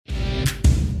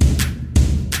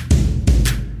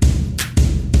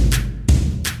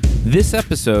This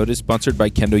episode is sponsored by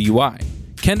Kendo UI.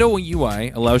 Kendo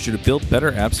UI allows you to build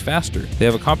better apps faster. They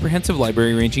have a comprehensive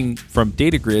library ranging from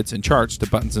data grids and charts to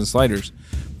buttons and sliders.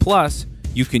 Plus,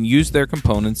 you can use their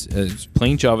components as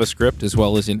plain JavaScript as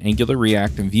well as in Angular,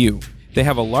 React, and Vue. They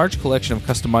have a large collection of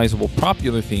customizable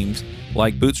popular themes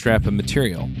like Bootstrap and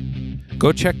Material.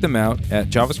 Go check them out at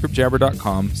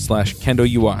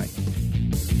javascriptjabber.com/KendoUI.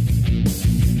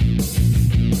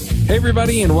 Hey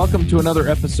everybody, and welcome to another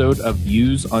episode of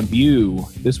Views on Vue.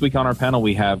 This week on our panel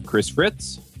we have Chris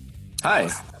Fritz. Hi.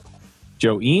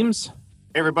 Joe Eames.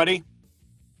 Hey everybody.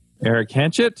 Eric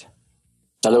Hanchett.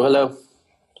 Hello, hello.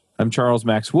 I'm Charles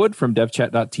Max Wood from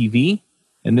devchat.tv.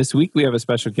 And this week we have a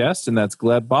special guest, and that's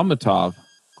Gleb Baumutov.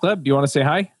 Gleb, do you want to say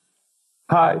hi?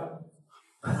 Hi.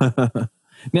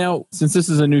 Now, since this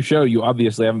is a new show, you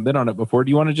obviously haven't been on it before.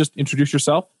 Do you want to just introduce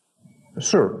yourself?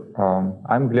 Sure.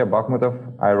 I'm Gleb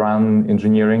Bakhmutov. I run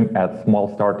engineering at a small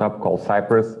startup called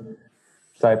Cypress.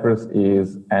 Cypress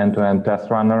is end-to-end test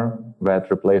runner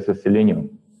that replaces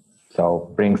Selenium.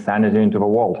 So brings sanity into the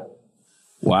world.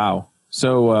 Wow.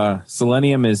 So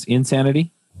Selenium is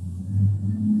insanity?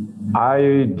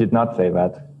 I did not say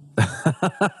that.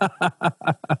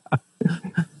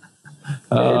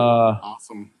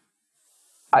 Awesome.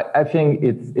 I think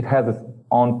it has its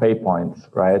own pay points,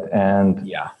 right? And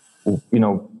yeah. You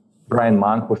know, Brian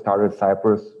Monk, who started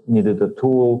Cypress, needed a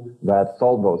tool that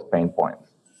solved those pain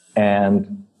points.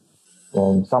 And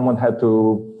someone had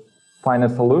to find a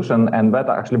solution, and that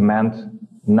actually meant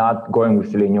not going with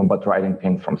Selenium, but writing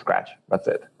things from scratch. That's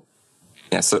it.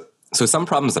 Yeah, so some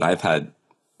problems that I've had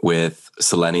with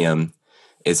Selenium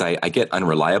is I get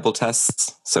unreliable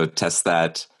tests, so tests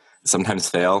that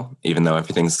sometimes fail, even though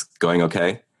everything's going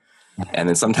okay. And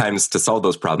then sometimes to solve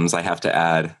those problems, I have to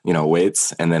add,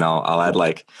 waits, and then I'll add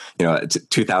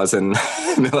 2,000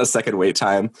 millisecond wait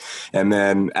time. And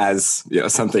then as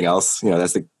something else,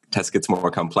 as the test gets more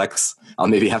complex, I'll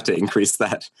maybe have to increase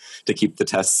that to keep the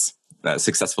tests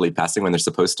successfully passing when they're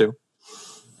supposed to.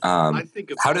 I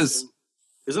think it's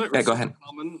isn't it? Yeah, go ahead.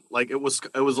 Common? Like it was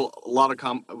a lot of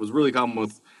it was really common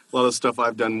with a lot of stuff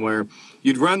I've done where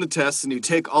you'd run the tests and you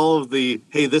take all of the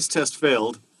this test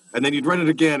failed. And then you'd run it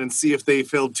again and see if they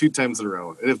failed 2 times in a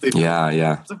row. And if they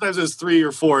failed, sometimes it's 3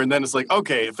 or 4, and then it's like,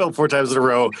 okay, it failed 4 times in a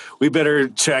row. We better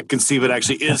check and see if it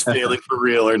actually is failing for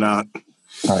real or not.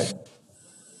 Right.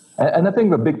 And I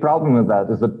think the big problem with that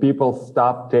is that developers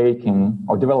stop taking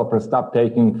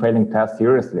failing tests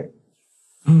seriously.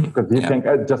 Because they think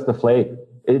it's just a flake.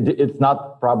 It's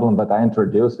not a problem that I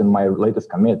introduced in my latest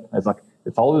commit. It's like,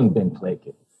 it's always been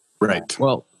flaky. Right.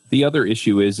 Well, the other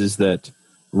issue is that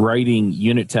writing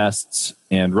unit tests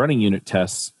and running unit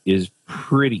tests is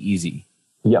pretty easy.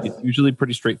 Yes. It's usually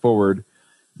pretty straightforward.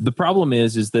 The problem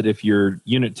is that if your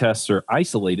unit tests are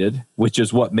isolated, which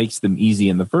is what makes them easy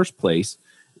in the first place,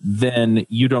 then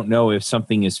you don't know if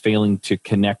something is failing to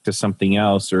connect to something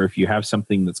else, or if you have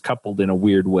something that's coupled in a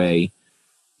weird way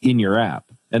in your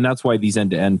app. And that's why these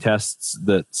end-to-end tests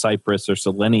that Cypress or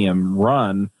Selenium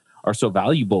run are so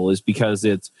valuable, is because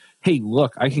it's, hey,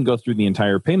 look, I can go through the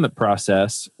entire payment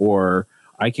process, or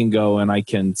I can go and I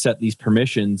can set these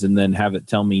permissions and then have it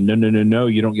tell me, no,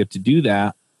 you don't get to do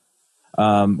that,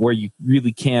 where you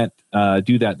really can't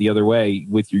do that the other way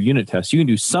with your unit test. You can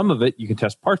do some of it, you can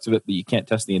test parts of it, but you can't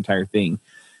test the entire thing.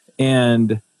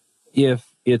 And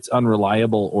if it's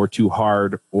unreliable or too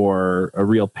hard or a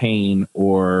real pain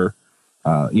or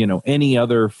any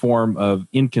other form of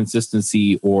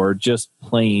inconsistency or just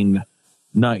plain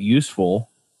not useful.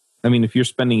 I mean, if you're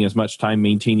spending as much time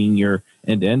maintaining your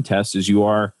end-to-end tests as you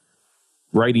are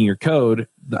writing your code,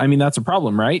 I mean, that's a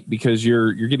problem, right? Because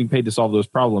you're getting paid to solve those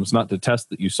problems, not to test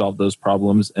that you solve those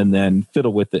problems and then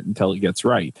fiddle with it until it gets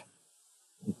right.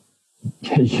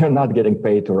 You're not getting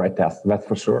paid to write tests, that's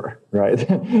for sure, right?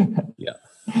 Yeah.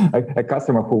 A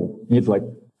customer who needs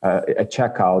a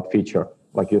checkout feature,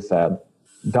 like you said,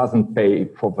 doesn't pay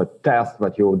for the test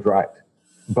that you would write.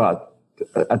 But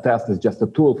a test is just a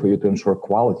tool for you to ensure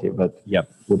quality, that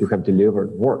what you have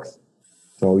delivered works.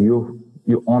 So you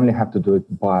only have to do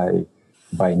it by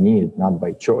need, not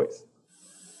by choice.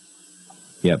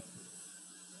 Yep.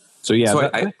 So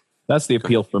that's the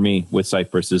appeal for me with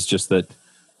Cypress, is just that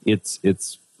it's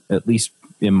at least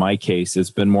in my case, it's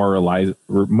been more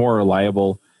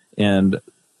reliable, and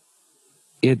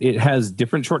it has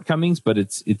different shortcomings, but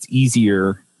it's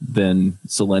easier than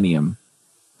Selenium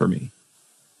for me.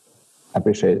 I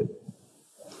appreciate it.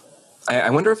 I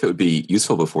wonder if it would be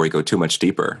useful, before we go too much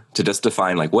deeper, to just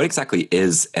define what exactly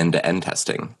is end-to-end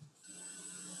testing.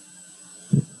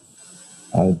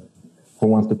 Who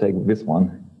wants to take this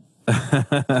one?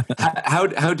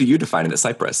 How do you define it at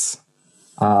Cypress?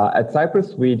 At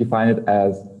Cypress, we define it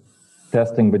as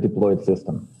testing the deployed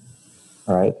system,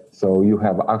 right? So you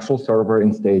have actual server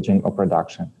in staging or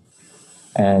production,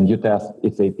 and you test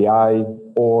its API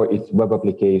or its web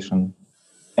application,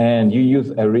 and you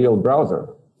use a real browser,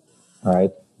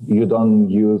 right? You don't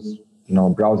use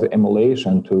browser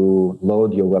emulation to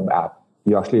load your web app.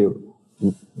 You actually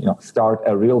start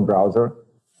a real browser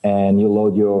and you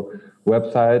load your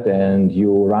website and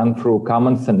you run through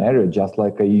common scenario just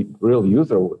like a real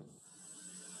user would.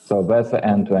 So that's an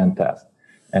end-to-end test.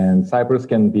 And Cypress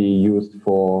can be used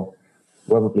for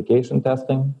web application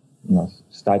testing,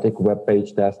 static web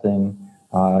page testing.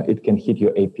 It can hit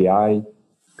your API,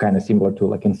 kind of similar to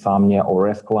like Insomnia or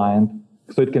REST client.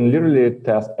 So it can literally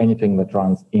test anything that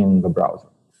runs in the browser.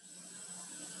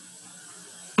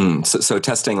 So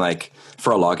testing like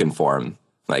for a login form,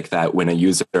 like that when a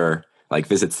user like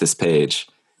visits this page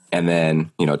and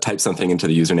then, type something into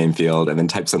the username field and then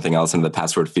type something else into the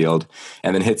password field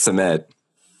and then hit submit,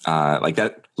 like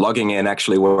that logging in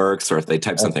actually works, or if they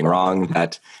type something wrong,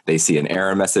 that they see an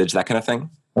error message, that kind of thing?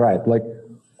 Right. Like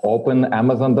open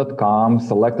Amazon.com,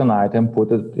 select an item,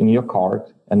 put it in your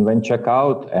cart, and then check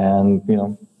out and,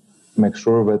 make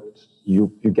sure that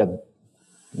you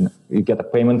get a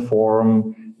payment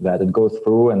form, that it goes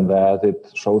through and that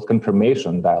it shows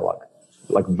confirmation dialog,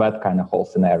 like that kind of whole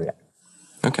scenario.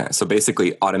 Okay, so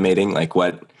basically automating like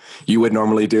what you would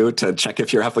normally do to check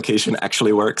if your application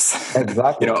actually works.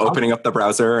 Exactly. Opening up the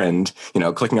browser and,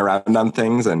 clicking around on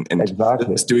things and exactly.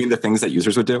 Just doing the things that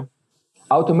users would do.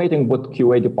 Automating what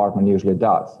QA department usually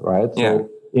does, right? So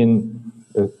in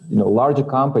larger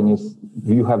companies,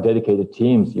 you have dedicated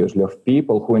teams usually of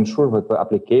people who ensure that the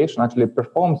application actually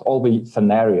performs all the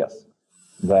scenarios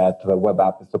that the web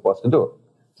app is supposed to do.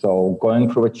 So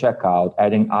going through a checkout,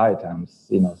 adding items,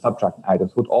 subtracting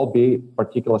items would all be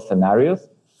particular scenarios.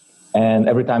 And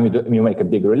every time you make a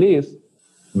big release,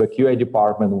 the QA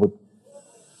department would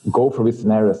go through these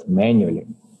scenarios manually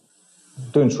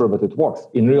to ensure that it works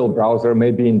in real browser,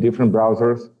 maybe in different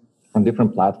browsers, on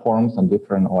different platforms, on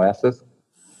different OSs.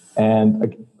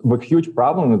 And the huge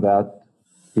problem with that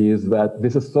is that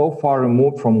this is so far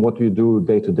removed from what you do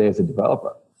day to day as a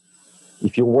developer.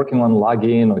 If you're working on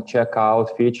login or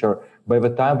checkout feature, by the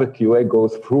time the QA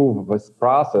goes through this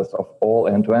process of all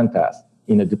end-to-end tests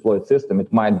in a deployed system,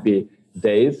 it might be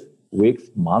days, weeks,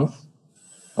 months,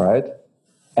 right?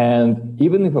 And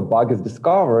even if a bug is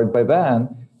discovered by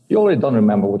then, you already don't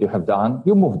remember what you have done.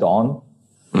 You moved on.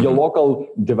 Mm-hmm. Your local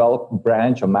develop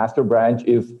branch or master branch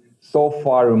is so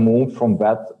far removed from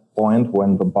that point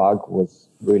when the bug was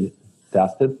really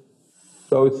tested.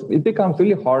 So it becomes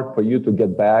really hard for you to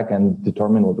get back and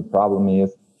determine what the problem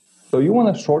is. So you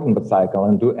want to shorten the cycle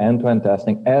and do end-to-end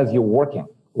testing as you're working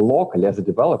locally as a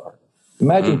developer.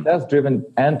 Imagine test-driven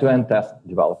end-to-end test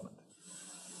development,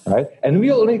 right? And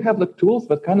we already have the tools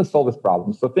that kind of solve this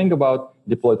problem. So think about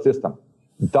deployed system.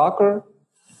 Docker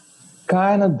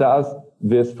kind of does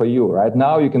this for you, right?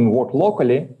 Now you can work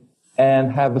locally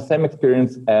and have the same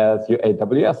experience as your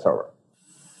AWS server.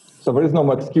 So there is no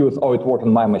more excuse, it worked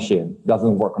on my machine,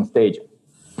 doesn't work on staging.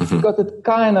 Mm-hmm. Because it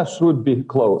kind of should be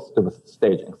close to the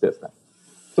staging system.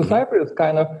 So Cypress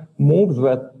kind of moves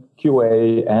that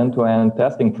QA end-to-end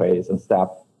testing phase and step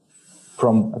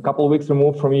from a couple of weeks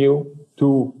removed from you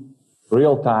to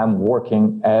real-time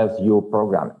working as you're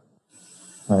programming,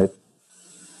 right?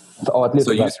 So at least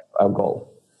that's our goal.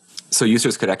 So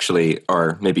users could actually,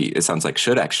 or maybe it sounds like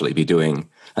should actually be doing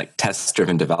like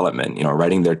test-driven development,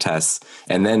 writing their tests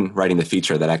and then writing the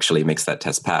feature that actually makes that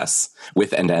test pass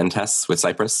with end-to-end tests with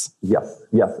Cypress? Yes.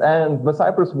 And the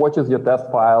Cypress watches your test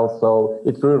file, so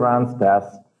it reruns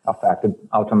tests affected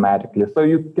automatically. So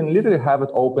you can literally have it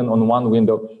open on one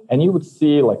window and you would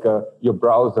see like your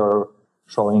browser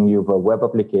showing you the web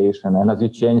application. And as you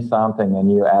change something and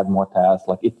you add more tests,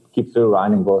 like it keeps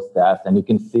rerunning those tests and you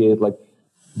can see it like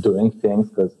doing things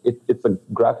because it's a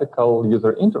graphical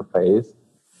user interface.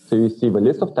 So you see the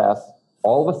list of tests,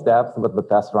 all the steps that the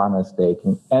test runner is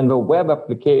taking, and the web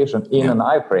application in an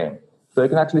iframe. So you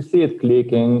can actually see it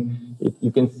clicking,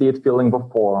 you can see it filling the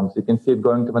forms, you can see it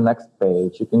going to the next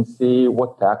page, you can see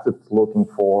what text it's looking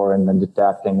for and then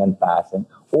detecting and passing.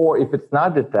 Or if it's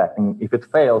not detecting, if it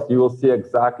fails, you will see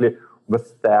exactly the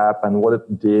step and what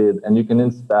it did, and you can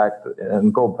inspect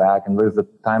and go back, and there's a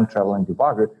time traveling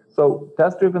debugger. So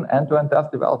test-driven end-to-end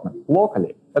test development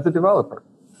locally as a developer.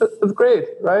 It's great,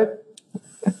 right?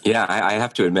 Yeah, I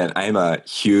have to admit, I am a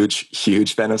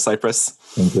huge fan of Cypress.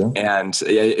 Thank you. And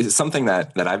it's something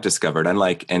that I've discovered,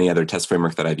 unlike any other test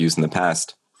framework that I've used in the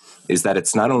past, is that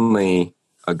it's not only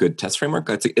a good test framework,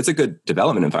 it's a good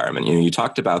development environment. You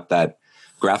talked about that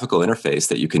graphical interface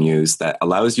that you can use that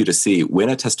allows you to see when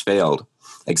a test failed,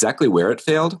 exactly where it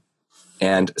failed,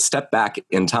 and step back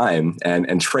in time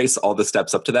and trace all the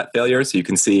steps up to that failure. So you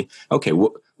can see, okay,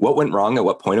 what went wrong, at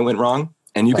what point it went wrong.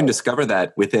 And you can discover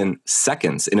that within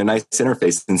seconds in a nice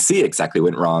interface and see exactly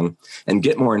what went wrong and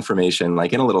get more information,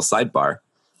 like in a little sidebar.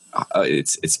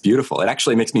 It's beautiful. It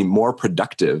actually makes me more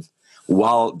productive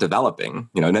while developing,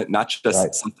 not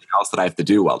just something else that I have to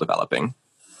do while developing.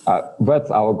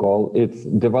 That's our goal. It's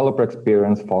developer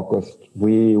experience focused.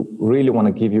 We really want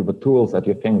to give you the tools at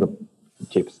your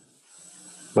fingertips,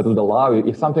 but would allow you,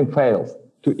 if something fails,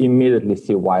 to immediately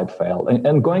see why it failed.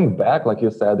 And going back, like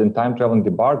you said, in time-traveling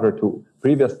debugger to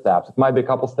previous steps, it might be a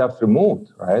couple steps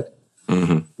removed, right?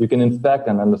 Mm-hmm. You can inspect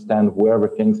and understand wherever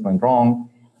things went wrong.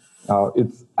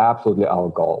 It's absolutely our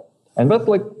goal. And that's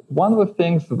like one of the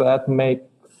things that make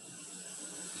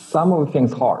some of the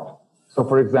things hard. So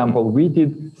for example, we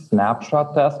did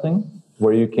snapshot testing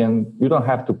where you don't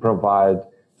have to provide,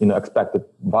 expected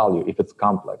value if it's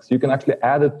complex. You can actually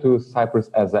add it to Cypress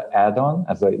as an add-on,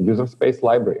 as a user space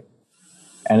library.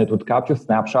 And it would capture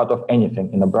snapshot of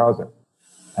anything in the browser.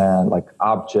 And like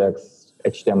objects,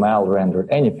 HTML rendered,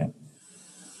 anything.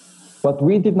 But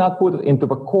we did not put it into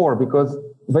the core because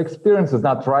the experience is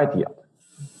not right yet.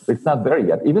 It's not there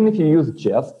yet. Even if you use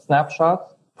just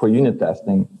snapshots for unit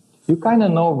testing, you kind of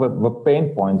know the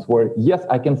pain points where, yes,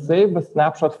 I can save the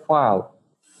snapshot file,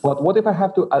 but what if I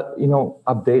have to,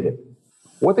 update it?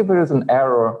 What if there is an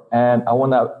error and I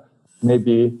want to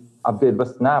maybe update the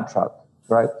snapshot,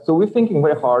 right? So we're thinking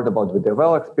very hard about the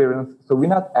developer experience. So we're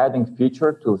not adding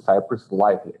feature to Cypress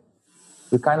lightly.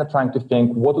 We're kind of trying to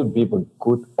think what would be the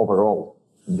good overall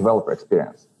developer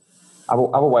experience.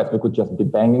 Otherwise, we could just be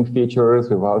banging features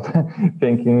without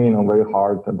thinking, very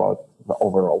hard about the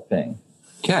overall thing.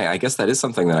 Yeah, I guess that is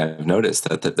something that I've noticed,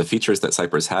 that the features that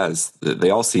Cypress has,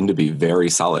 they all seem to be very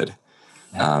solid.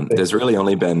 There's really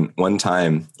only been one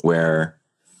time where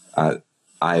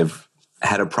I've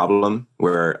had a problem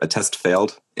where a test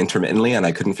failed intermittently and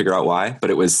I couldn't figure out why, but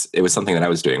it was something that I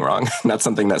was doing wrong, not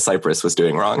something that Cypress was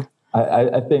doing wrong.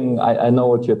 I think I know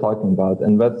what you're talking about,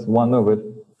 and that's one of the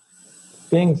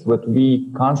things that we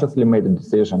consciously made a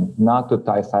decision not to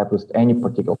tie Cypress to any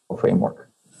particular framework,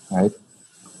 right?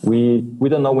 We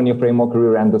don't know when your framework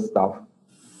re-renders stuff,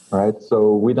 right?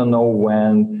 So we don't know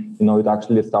when, it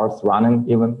actually starts running,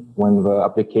 even when the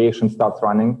application starts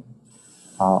running.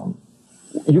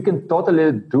 You can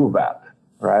totally do that,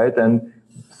 right? And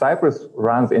Cypress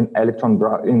runs in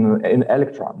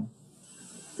Electron,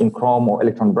 in Chrome or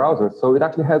Electron browser. So it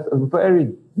actually has a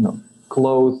very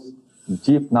close,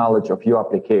 deep knowledge of your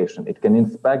application. It can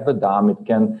inspect the DOM. It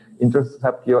can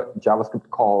intercept your JavaScript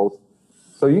calls.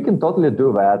 So you can totally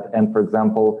do that and, for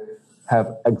example,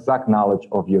 have exact knowledge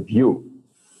of your Vue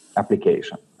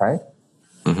application, right?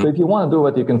 Mm-hmm. So if you want to do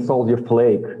it, you can solve your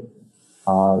flake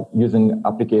using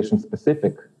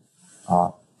application-specific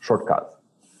shortcuts.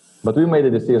 But we made a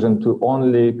decision to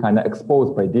only kind of expose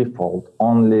by default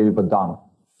only the DOM,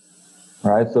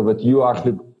 right? So that you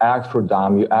actually act through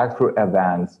DOM, you act through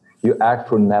events, you act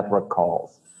through network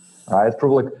calls, right?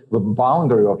 Through like the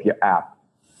boundary of your app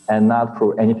and not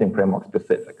through anything framework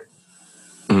specific.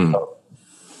 Mm. So,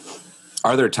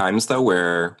 are there times though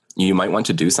where you might want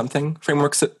to do something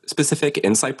framework specific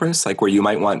in Cypress, like where you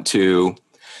might want to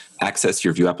access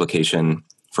your Vue application,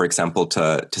 for example,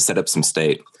 to set up some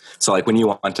state? So like when you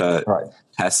want to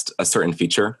test a certain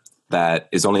feature that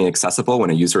is only accessible when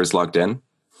a user is logged in,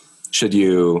 should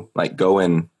you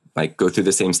go through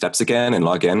the same steps again and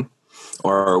log in?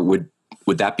 Or would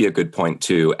that be a good point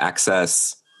to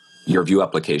access your Vue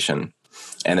application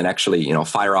and then actually,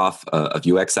 fire off a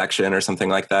Vuex action or something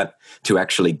like that to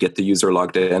actually get the user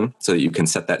logged in so that you can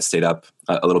set that state up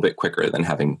a little bit quicker than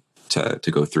having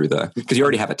to go through because you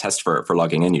already have a test for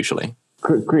logging in usually.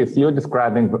 Chris, you're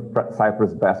describing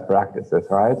Cypress best practices,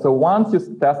 right? So once you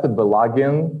tested the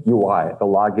login UI, the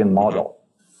login model,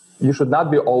 you should not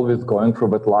be always going through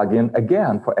that login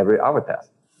again for every other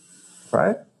test,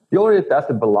 right? You already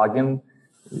tested the login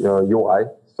UI,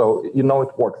 so you know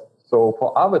it works. So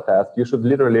for other tests, you should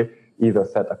literally either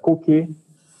set a cookie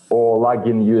or log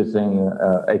in using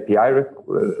API,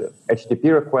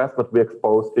 HTTP request that we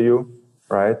expose to you,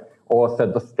 right? Or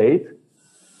set the state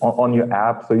on your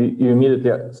app, so you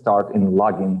immediately start in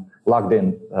logged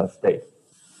in state.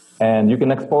 And you can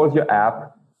expose your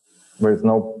app. There's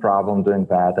no problem doing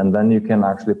that. And then you can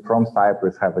actually, from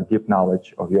Cypress, have a deep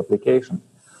knowledge of your application.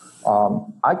 I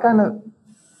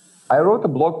wrote a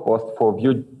blog post for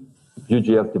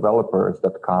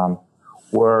Vue.js-developers.com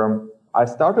where I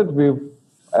started with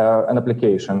an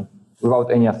application without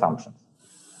any assumptions.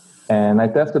 And I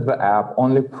tested the app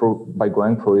only by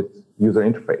going through its user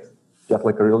interface, just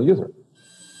like a real user.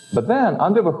 But then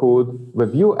under the hood, the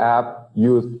Vue app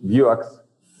used Vuex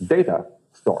data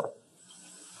store.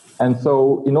 And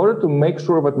so in order to make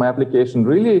sure that my application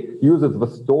really uses the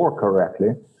store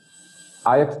correctly,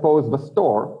 I exposed the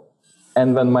store,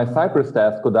 and then my Cypress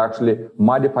test could actually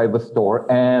modify the store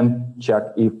and check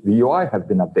if the UI has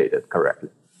been updated correctly,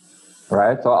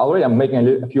 right? So already I'm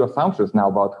making a few assumptions now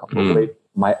about how the way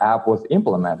my app was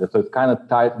implemented. So it's kind of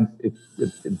tightens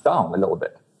it down a little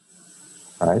bit,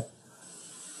 right?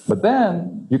 But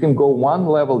then you can go one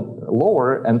level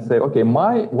lower and say, okay,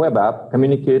 my web app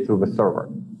communicates with the server.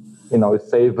 You know, it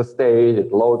saves the state,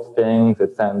 it loads things,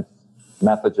 it sends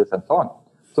messages and so on.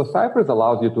 So Cypress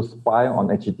allows you to spy on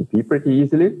HTTP pretty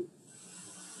easily.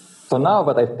 So now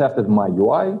that I tested my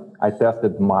UI, I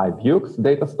tested my Vuex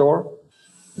data store,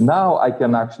 now I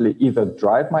can actually either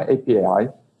drive my API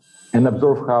and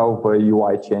observe how the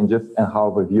UI changes and how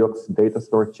the Vuex data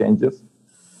store changes.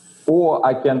 Or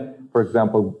I can, for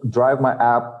example, drive my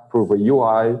app through the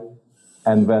UI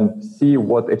and then see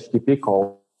what HTTP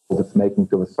calls it's making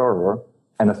to the server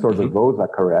and assert that those are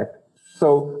correct.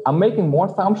 So I'm making more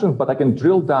assumptions, but I can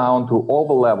drill down to all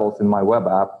the levels in my web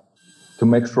app to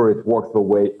make sure it works the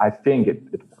way I think it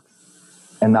works,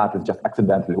 and not it's just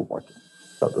accidentally working,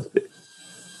 so to speak.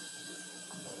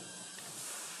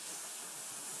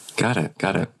 Got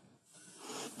it.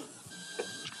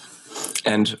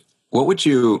 And what would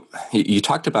you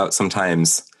talked about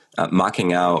sometimes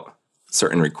mocking out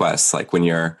certain requests, like when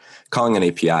you're calling an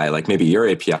API, like maybe your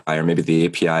API or maybe the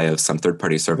API of some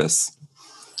third-party service.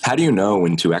 How do you know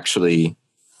when to actually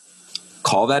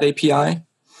call that API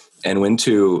and when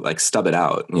to like stub it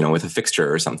out, with a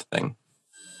fixture or something?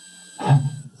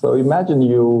 So imagine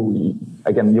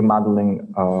you're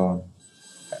modeling, or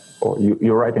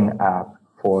you're writing an app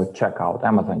for checkout,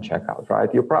 Amazon checkout,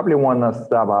 right? You probably want to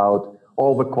stub out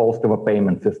all the calls to the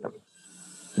payment system.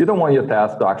 You don't want your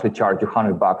test to actually charge you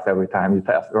 $100 every time you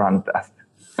run a test.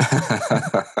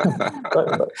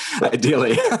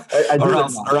 Ideally.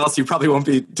 Or else you probably won't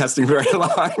be testing very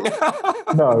long.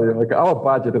 No, like our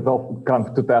budget is all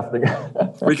comes to testing.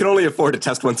 We can only afford to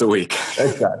test once a week.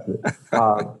 Exactly.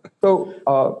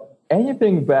 So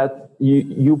anything that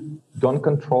you don't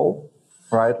control,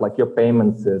 right? Like your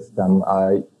payment system,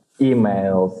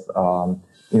 emails,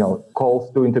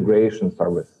 calls to integration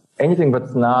service. Anything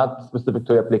that's not specific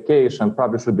to your application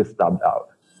probably should be stubbed out.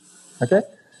 Okay?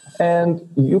 And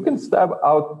you can stub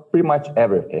out pretty much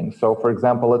everything. So for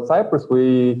example, at Cypress,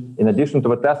 we, in addition to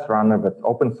the test runner that's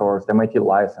open source, MIT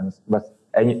license, that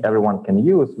everyone can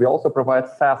use, we also provide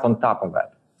SaaS on top of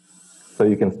that. So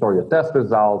you can store your test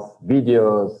results,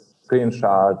 videos,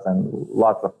 screenshots, and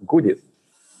lots of goodies.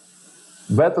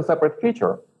 That's a separate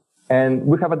feature. And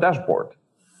we have a dashboard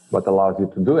that allows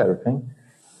you to do everything.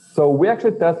 So we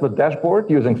actually test the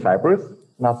dashboard using Cypress,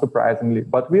 not surprisingly,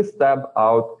 but we stub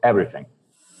out everything.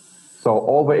 So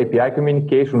all the API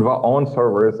communication with our own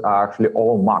servers are actually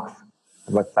all mocks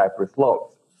that Cypress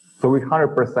loads. So we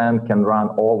 100% can run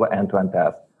all the end-to-end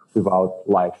tests without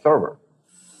live server.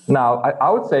 Now, I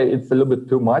would say it's a little bit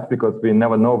too much because we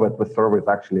never know that the server is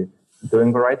actually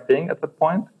doing the right thing at that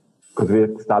point because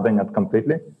we're stubbing it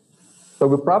completely. So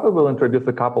we probably will introduce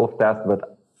a couple of tests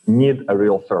that need a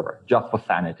real server just for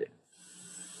sanity.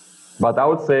 But I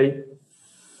would say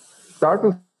start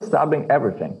with stubbing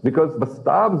everything because the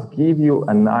stubs give you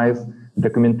a nice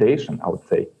documentation, I would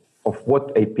say, of what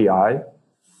API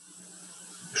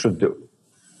should do,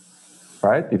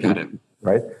 right?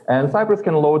 Right? And Cypress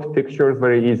can load fixtures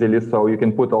very easily, so you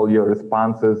can put all your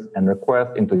responses and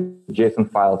requests into JSON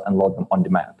files and load them on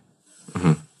demand.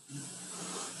 Mm-hmm.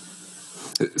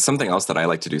 Something else that I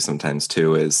like to do sometimes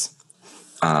too is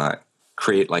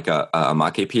create like a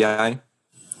mock API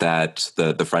that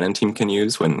the front-end team can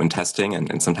use when testing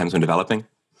and sometimes when developing.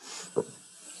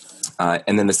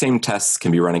 And then the same tests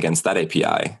can be run against that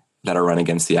API that are run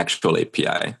against the actual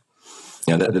API.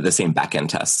 The same back-end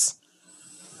tests.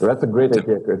 That's a great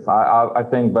idea, Chris. I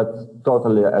think that's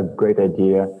totally a great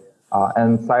idea.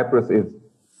 And Cypress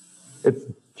it's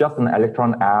just an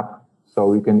Electron app,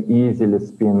 so you can easily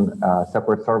spin a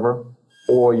separate server,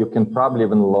 or you can probably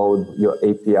even load your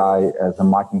API as a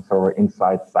mocking server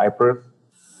inside Cypress,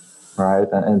 right?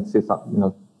 And see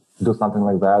some, do something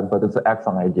like that. But it's an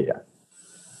excellent idea.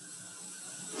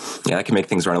 Yeah, that can make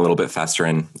things run a little bit faster.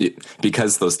 And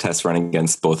because those tests run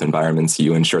against both environments,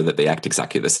 you ensure that they act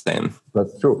exactly the same.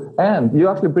 That's true. And you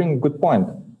actually bring a good point,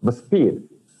 the speed.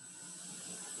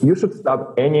 You should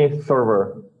stop any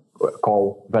server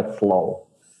call that's slow,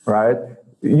 right?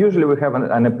 Usually we have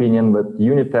an opinion that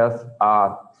unit tests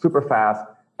are super fast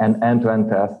and end-to-end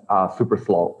tests are super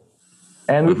slow.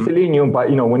 And with Selenium, but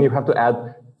when you have to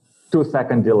add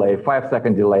 2-second delay,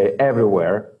 5-second delay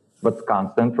everywhere, but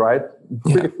constant, right?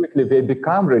 Pretty quickly they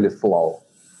become really slow,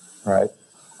 right?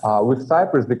 With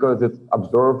Cypress, because it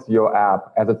observes your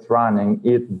app as it's running,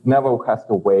 it never has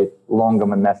to wait longer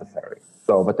than necessary.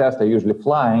 So the tests are usually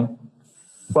flying,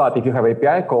 but if you have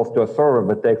API calls to a server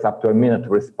that takes up to a minute to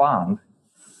respond,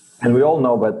 and we all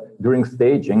know that during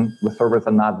staging, the servers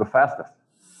are not the fastest.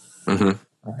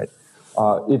 Right?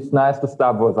 It's nice to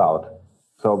stop those out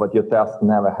so that your tests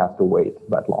never have to wait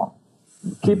that long.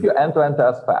 Keep your end-to-end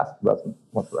tests fast. That's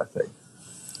what I say.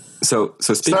 So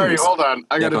speaking. Sorry, hold on.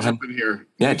 I got to go jump in here.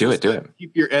 Yeah, do it.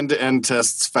 Keep your end-to-end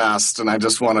tests fast, and I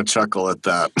just want to chuckle at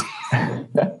that.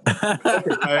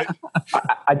 Right?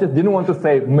 I just didn't want to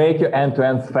say make your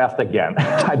end-to-ends fast again.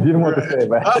 I didn't want to say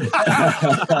that.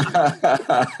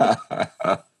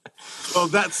 Well,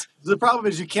 that's the problem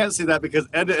is you can't say that because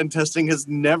end-to-end testing has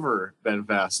never been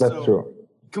fast. That's true.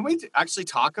 Can we actually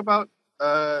talk about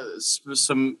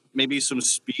some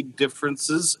speed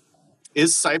differences?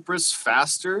 Is Cypress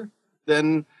faster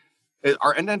than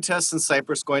are end-to-end tests in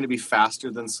Cypress going to be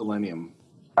faster than Selenium?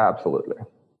 Absolutely.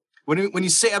 When you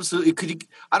say absolutely, could you?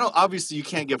 I don't. Obviously, you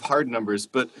can't give hard numbers,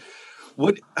 but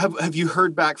what have you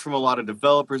heard back from a lot of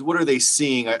developers? What are they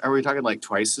seeing? Are we talking like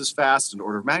twice as fast, an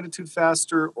order of magnitude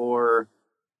faster, or?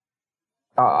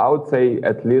 I would say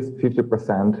at least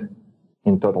 50%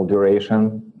 in total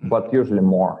duration, but usually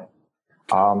more.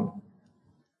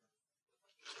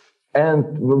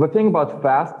 And the thing about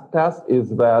fast tests is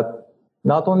that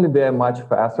not only they're much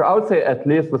faster, I would say at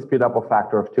least we speed up a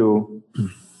factor of 2.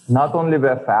 Not only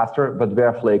they're faster, but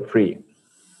they're flake-free.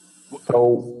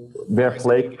 So they're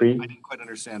flake-free. I didn't quite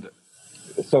understand it.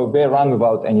 So they run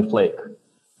without any flake.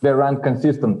 They run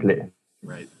consistently.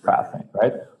 Right. Passing,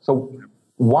 right? So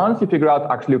once you figure out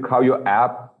actually how your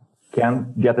app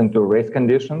can get into race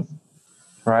conditions,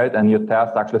 right, and your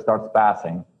test actually starts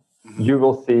passing, you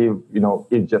will see,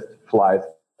 it just flies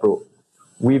through.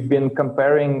 We've been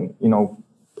comparing,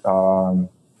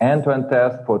 end-to-end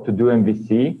tests to do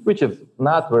MVC, which is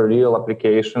not a real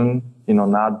application,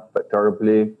 not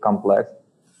terribly complex,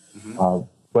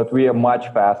 but we are much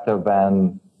faster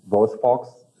than those folks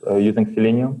using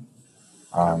Selenium.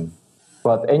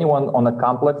 But anyone on a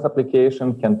complex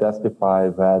application can testify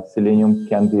that Selenium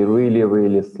can be really,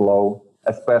 really slow,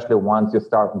 especially once you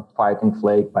start fighting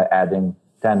flake by adding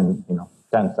 10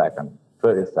 seconds,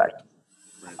 30 seconds.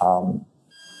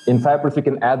 In Cypress, you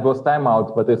can add those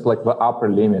timeouts, but it's like the upper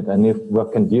limit. And if the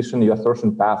condition, your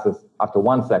assertion passes after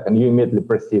 1 second, you immediately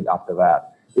proceed after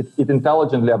that. It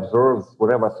intelligently observes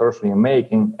whatever assertion you're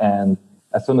making, and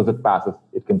as soon as it passes,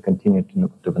 it can continue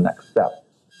to the next step.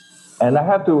 And I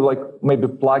have to maybe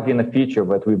plug in a feature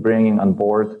that we're bringing on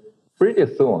board pretty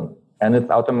soon, and it's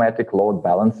automatic load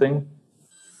balancing,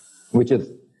 which is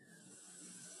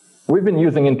we've been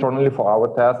using internally for our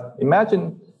tests.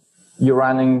 Imagine you're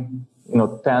running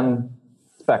 10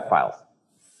 spec files,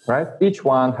 right? Each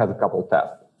one has a couple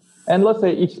tests. And let's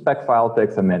say each spec file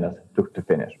takes a minute to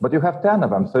finish, but you have 10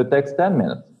 of them, so it takes 10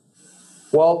 minutes.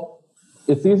 Well,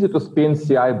 it's easy to spin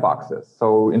CI boxes.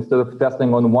 So instead of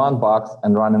testing on one box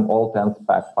and running all 10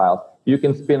 spec files, you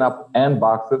can spin up n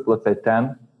boxes, let's say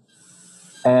 10,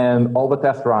 and all the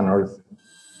test runners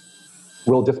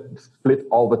will just split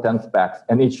all the 10 specs,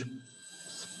 and each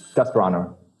test runner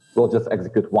will just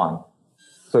execute one.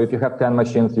 So if you have 10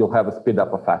 machines, you'll have a speed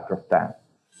up a factor of 10.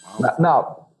 Wow.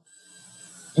 Now,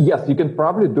 yes, you can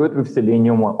probably do it with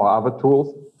Selenium or other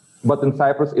tools, but in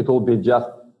Cypress, it will be just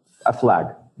a flag,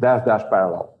 --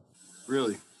 parallel.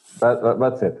 Really?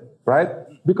 That's it, right?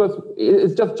 Because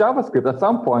it's just JavaScript. At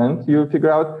some point, you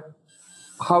figure out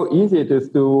how easy it is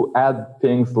to add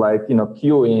things like,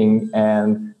 queuing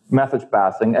and message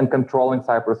passing and controlling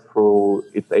Cypress through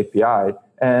its API.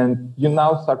 And you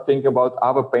now start thinking about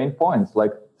other pain points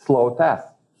like slow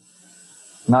tests,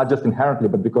 not just inherently,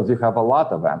 but because you have a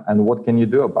lot of them. And what can you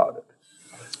do about it?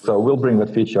 So we'll bring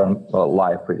that feature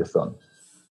live pretty soon.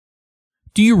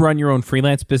 Do you run your own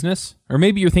freelance business? Or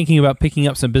maybe you're thinking about picking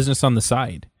up some business on the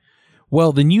side?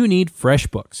 Well, then you need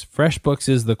FreshBooks. FreshBooks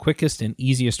is the quickest and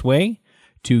easiest way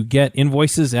to get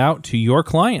invoices out to your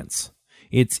clients.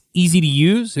 It's easy to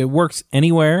use. It works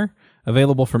anywhere,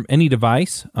 available from any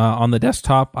device, on the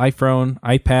desktop, iPhone,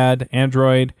 iPad,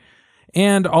 Android,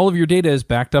 and all of your data is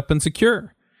backed up and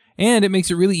secure. And it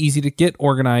makes it really easy to get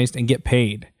organized and get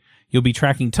paid. You'll be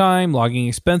tracking time, logging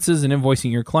expenses, and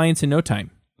invoicing your clients in no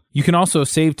time. You can also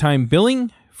save time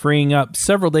billing, freeing up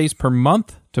several days per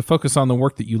month to focus on the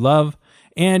work that you love,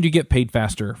 and you get paid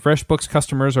faster. FreshBooks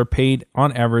customers are paid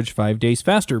on average 5 days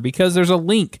faster because there's a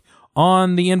link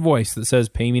on the invoice that says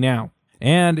pay me now.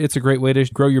 And it's a great way to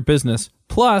grow your business.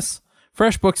 Plus,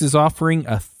 FreshBooks is offering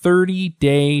a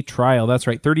 30-day trial. That's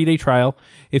right, 30-day trial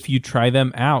if you try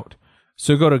them out.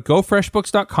 So go to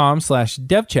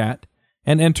gofreshbooks.com/devchat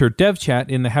and enter devchat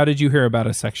in the How Did You Hear About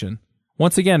Us section.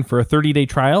 Once again, for a 30-day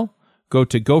trial, go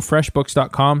to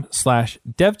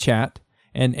gofreshbooks.com/devchat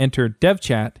and enter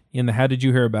devchat in the How Did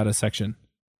You Hear About Us section.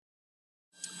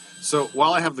 So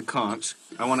while I have the conch,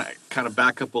 I want to kind of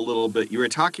back up a little bit. You were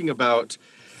talking about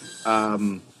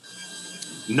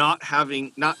not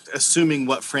assuming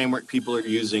what framework people are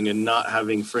using and not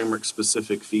having framework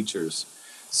specific features.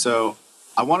 So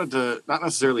I wanted to not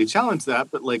necessarily challenge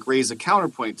that, but like raise a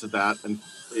counterpoint to that and,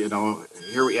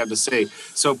 hear what you have to say.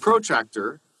 So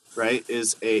Protractor, right,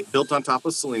 is built on top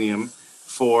of Selenium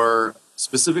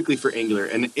specifically for Angular.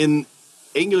 And in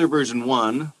Angular version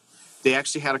 1, they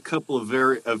actually had a couple of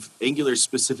Angular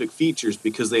specific features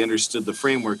because they understood the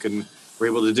framework and were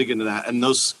able to dig into that. And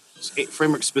those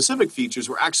framework specific features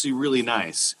were actually really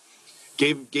nice.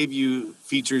 Gave you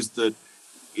features that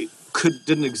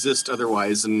didn't exist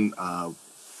otherwise. And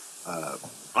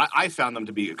I found them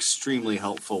to be extremely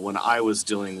helpful when I was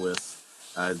dealing with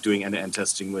doing end-to-end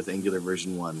testing with Angular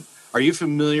version 1. Are you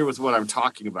familiar with what I'm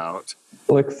talking about?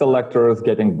 Like selectors,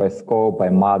 getting by scope, by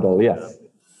model, yes.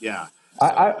 Yeah.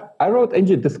 I wrote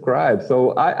ng-describe,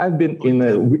 so I've been in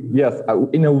the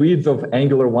weeds of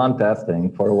Angular 1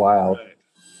 testing for a while. Right.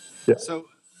 Yeah. So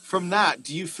from that,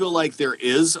 do you feel like there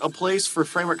is a place for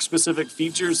framework-specific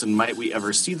features, and might we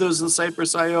ever see those in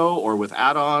Cypress.io or with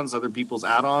add-ons, other people's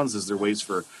add-ons? Is there ways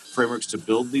for frameworks to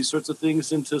build these sorts of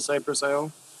things into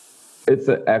Cypress.io? It's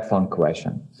an excellent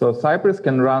question. So Cypress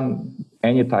can run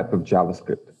any type of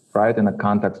JavaScript, right, in the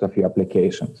context of your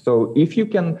application. So if you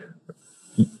can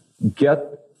get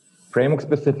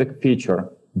framework-specific feature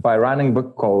by running the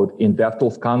code in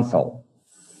DevTools console,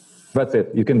 that's it.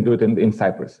 You can do it in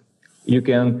Cypress. You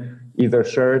can either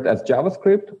share it as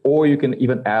JavaScript, or you can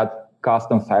even add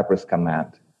custom Cypress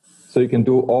command. So you can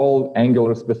do all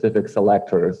Angular-specific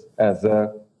selectors as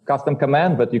a custom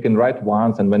command, but you can write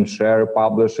once and then share,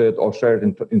 publish it, or share it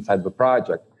inside the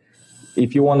project.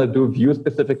 If you want to do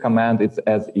view-specific command, it's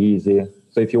as easy.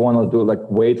 So if you want to do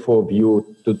wait for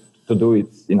view to do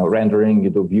its rendering, you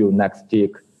do view next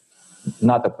tick,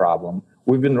 not a problem.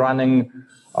 We've been running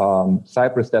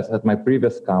Cypress tests at my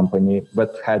previous company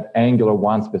that had Angular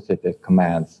 1 specific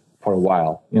commands for a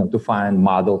while, to find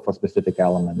model for specific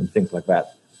element and things like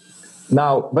that.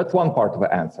 Now, that's one part of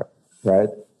the answer, right?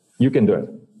 You can do it.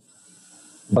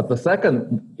 But the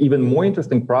second, even more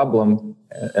interesting problem,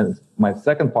 and my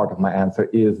second part of my answer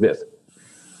is this: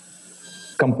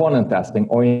 component testing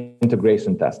or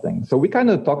integration testing. So we kind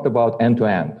of talked about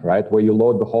end-to-end, right? Where you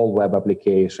load the whole web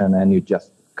application and you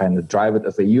just kind of drive it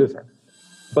as a user.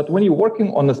 But when you're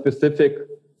working on a specific,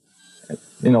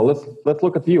 let's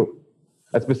look at Vue,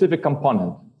 a specific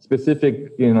component,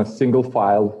 specific, single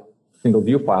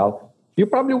view file, you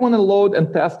probably want to load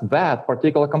and test that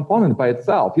particular component by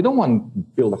itself. You don't want to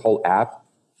build a whole app.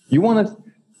 You want to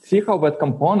see how that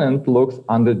component looks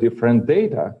under different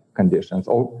data conditions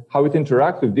or how it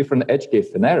interacts with different edge case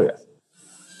scenarios.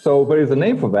 So there is a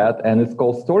name for that, and it's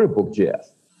called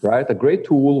Storybook.js, right? A great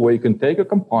tool where you can take a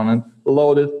component,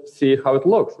 load it, see how it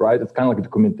looks, right? It's kind of like a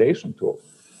documentation tool.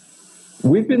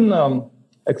 We've been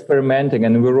experimenting,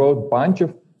 and we wrote a bunch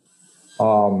of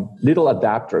little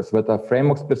adapters that are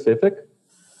framework specific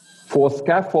for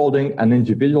scaffolding an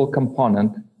individual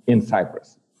component in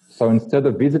Cypress. So instead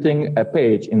of visiting a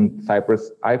page in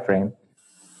Cypress iframe,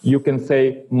 you can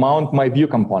say, mount my Vue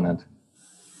component.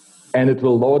 And it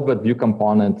will load that Vue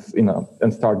components,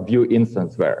 and start Vue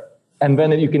instance there. And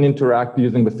then you can interact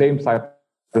using the same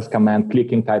Cypress command,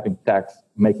 clicking, typing text,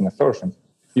 making assertions.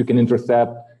 You can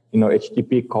intercept,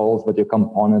 HTTP calls that your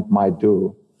component might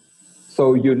do.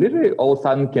 So you literally all of a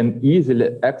sudden can easily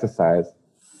exercise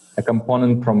a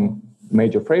component from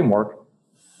major framework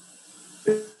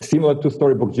similar to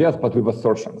Storybook.js, but with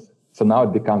assertions. So now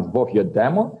it becomes both your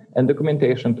demo and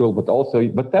documentation tool, but also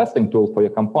the testing tool for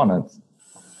your components.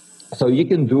 So you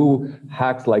can do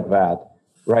hacks like that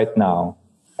right now.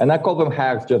 And I call them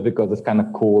hacks just because it's kind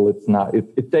of cool. It's not.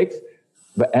 It takes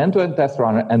the end-to-end test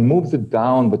runner and moves it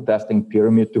down the testing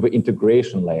pyramid to the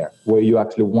integration layer, where you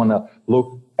actually want to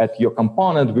look at your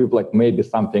component with maybe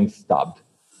something stubbed,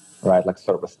 right? Like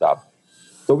server stub.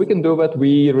 So we can do that.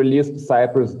 We released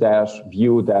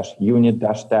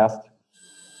Cypress-Vue-unit-test.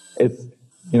 It's,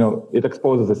 it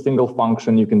exposes a single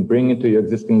function. You can bring it to your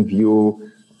existing Vue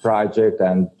project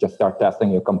and just start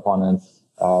testing your components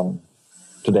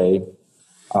today.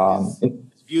 Is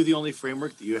Vue the only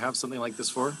framework that you have something like this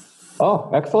for?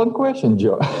 Oh, excellent question,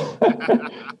 Joe.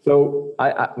 So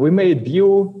we made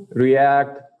Vue,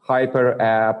 React, Hyper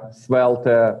App,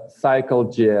 Svelte,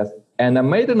 Cycle.js, and I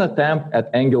made an attempt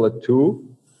at Angular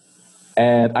 2,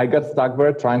 and I got stuck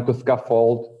there trying to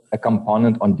scaffold a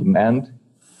component on demand.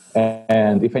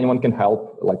 And if anyone can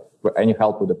help, like any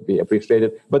help would be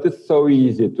appreciated. But it's so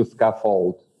easy to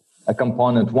scaffold a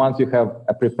component once you have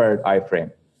a prepared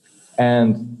iframe.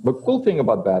 And the cool thing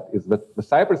about that is that the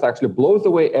Cypress actually blows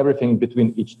away everything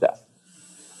between each test,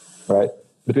 right?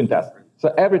 Between tests.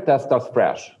 So every test starts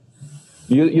fresh.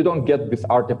 You don't get these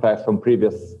artifacts from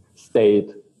previous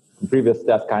state, previous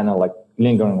test kind of like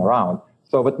lingering around.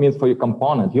 So that means for your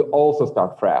component, you also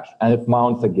start fresh, and it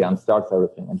mounts again, starts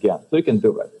everything again. So you can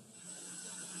do it.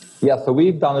 Yeah, so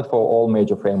we've done it for all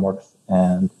major frameworks,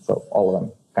 and so all of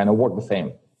them kind of work the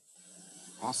same.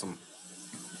 Awesome.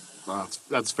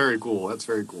 That's very cool. That's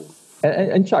very cool.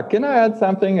 And Chuck, can I add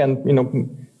something?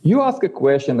 And you asked a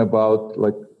question about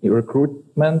like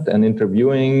recruitment and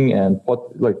interviewing, and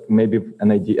like maybe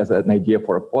an idea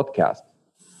for a podcast.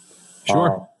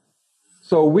 Sure.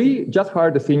 So we just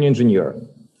hired a senior engineer,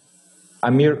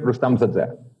 Amir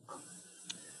Rustamzadeh.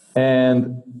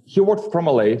 And he works from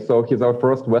LA, so he's our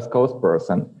first West Coast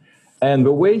person. And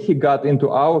the way he got into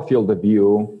our field of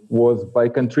view was by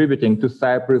contributing to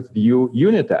Cypress Vue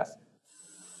unit test.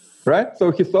 Right? So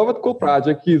he saw that cool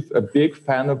project. He's a big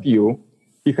fan of Vue.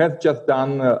 He has just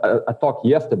done a talk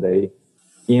yesterday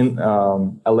in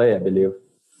LA, I believe,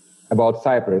 about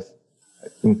Cypress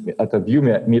at a Vue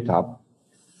meetup.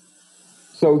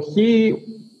 So he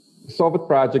saw the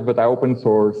project that I open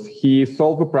source. He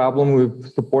solved the problem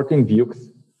with supporting Vuex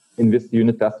in this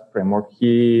unit test framework.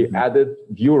 He added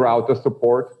Vue router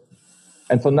support.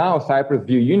 And so now Cypress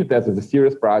Vue unit test is a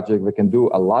serious project that can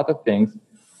do a lot of things.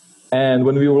 And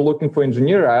when we were looking for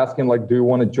engineer, I asked him, like, do you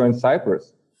want to join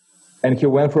Cypress? And he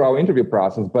went through our interview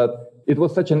process, but it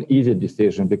was such an easy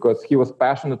decision because he was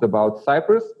passionate about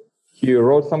Cypress. He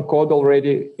wrote some code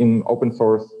already in open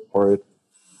source for it.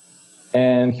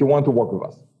 And he wanted to work with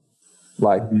us.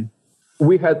 Like,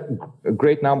 we had a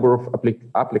great number of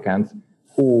applicants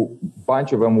who, a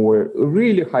bunch of them were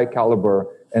really high caliber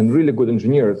and really good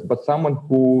engineers, but someone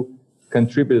who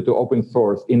contributed to open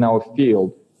source in our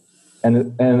field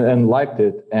and liked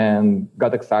it and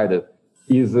got excited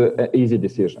is an easy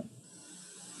decision.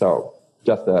 So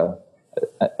just a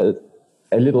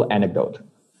little anecdote.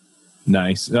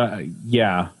 Nice.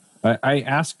 Yeah. I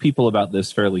ask people about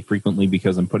this fairly frequently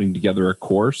because I'm putting together a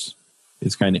course.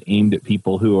 It's kind of aimed at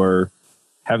people who are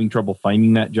having trouble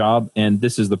finding that job. And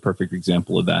this is the perfect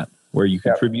example of that, where you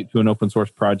contribute to an open source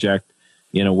project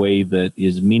in a way that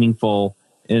is meaningful.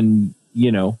 And,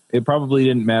 it probably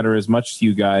didn't matter as much to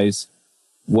you guys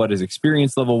what his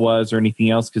experience level was or anything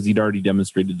else, because he'd already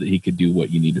demonstrated that he could do what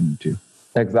you needed him to.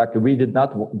 Exactly. We did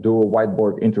not do a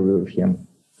whiteboard interview with him.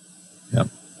 Yeah.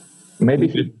 Maybe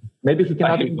he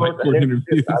cannot do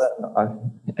interviews. I don't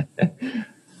know.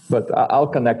 But I'll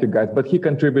connect you guys. But he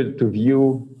contributed to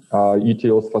Vue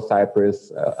utils for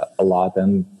Cypress a lot,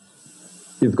 and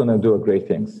he's going to do great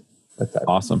things. That's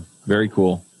awesome. Very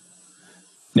cool.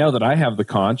 Now that I have the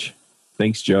conch,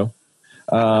 thanks, Joe.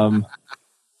 I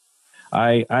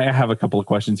have a couple of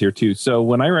questions here too. So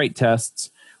when I write tests,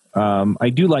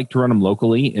 I do like to run them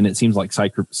locally, and it seems like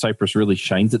Cypress really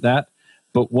shines at that.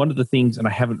 But one of the things, and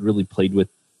I haven't really played with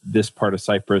this part of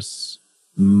Cypress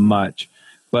much,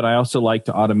 but I also like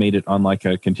to automate it on like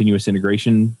a continuous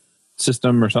integration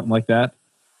system or something like that.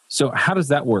 So how does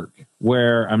that work?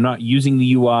 Where I'm not using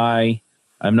the UI,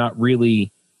 I'm not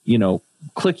really,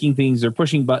 clicking things or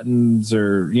pushing buttons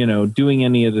or, doing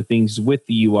any of the things with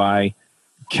the UI.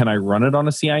 Can I run it on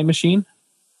a CI machine?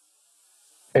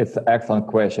 It's an excellent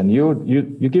question. You're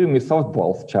giving me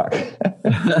softballs, Chuck.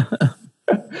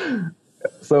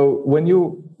 So when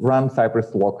you run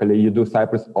Cypress locally, you do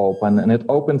Cypress open, and it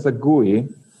opens a GUI,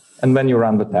 and then you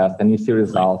run the test, and you see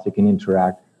results, you can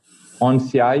interact. On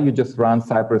CI, you just run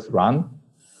Cypress run,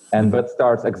 and that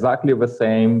starts exactly the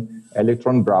same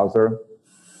Electron browser,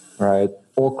 right?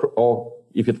 Or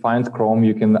if it finds Chrome,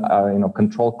 you can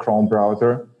control Chrome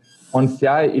browser. On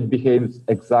CI, it behaves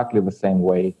exactly the same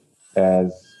way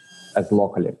as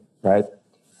locally, right?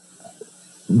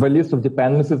 The list of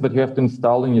dependencies that you have to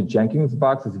install in your Jenkins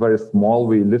box is very small.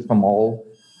 We list them all.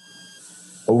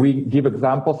 We give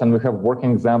examples, and we have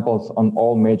working examples on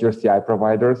all major CI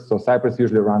providers. So Cypress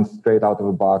usually runs straight out of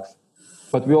the box.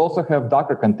 But we also have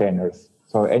Docker containers.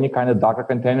 So any kind of Docker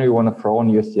container you want to throw on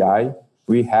your CI,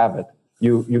 we have it.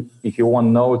 If you want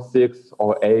Node 6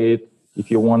 or 8, if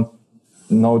you want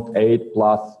Node 8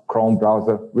 plus Chrome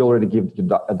browser, we already give you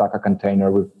a Docker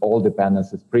container with all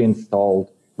dependencies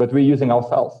pre-installed, but we're using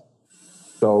ourselves.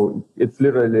 So it's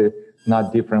literally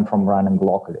not different from running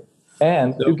locally.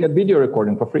 And you get video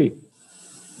recording for free.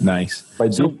 Nice. By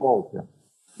default. Yeah.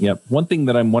 Yep. One thing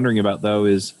that I'm wondering about, though,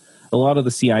 is a lot of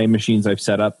the CI machines I've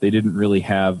set up, they didn't really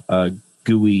have a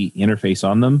GUI interface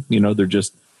on them. They're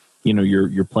just,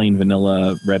 your plain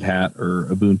vanilla Red Hat or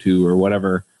Ubuntu or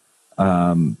whatever.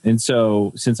 And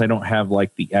so since I don't have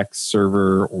like the X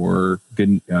server or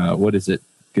what is it?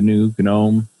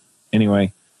 GNOME.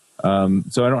 Anyway,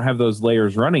 so I don't have those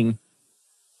layers running.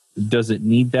 Does it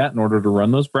need that in order to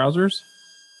run those browsers?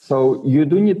 So you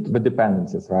do need the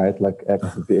dependencies, right? Like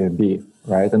XVFB,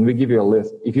 right? And we give you a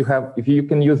list. If you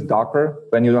can use Docker,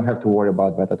 then you don't have to worry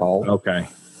about that at all. Okay.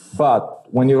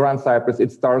 But when you run Cypress,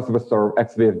 it starts with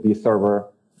XVFB server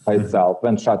by itself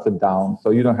and shuts it down.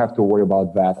 So you don't have to worry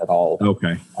about that at all.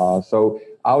 Okay. So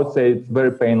I would say it's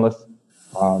very painless.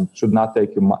 Should not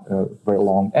take you very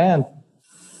long. And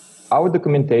our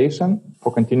documentation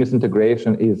for continuous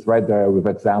integration is right there with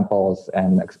examples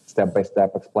and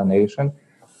step-by-step explanation.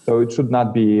 So it should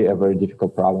not be a very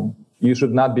difficult problem. You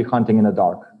should not be hunting in the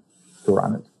dark to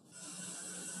run it.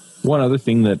 One other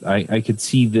thing that I could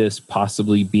see this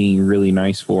possibly being really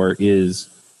nice for is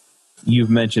you've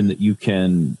mentioned that you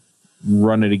can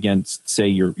run it against, say,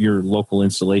 your local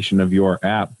installation of your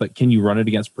app, but can you run it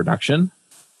against production?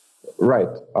 Right.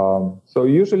 So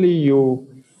usually you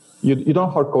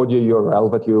don't hard code your URL,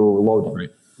 but you load it. Right.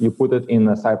 You put it in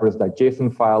a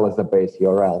Cypress.json file as a base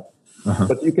URL.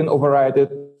 But you can override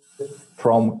it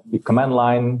from the command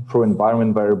line through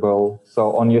environment variable.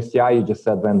 So on your CI, you just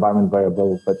set the environment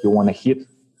variable that you want to hit,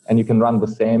 and you can run the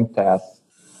same tests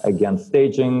against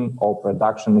staging or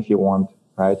production if you want,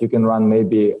 right? You can run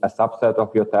maybe a subset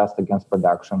of your test against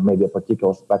production, maybe a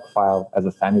particular spec file as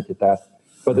a sanity test.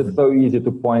 But it's so easy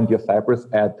to point your Cypress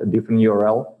at a different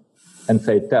URL and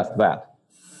say, test that.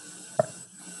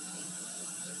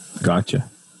 Gotcha.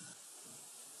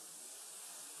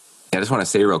 I just want to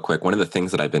say real quick, one of the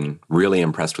things that I've been really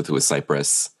impressed with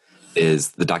Cypress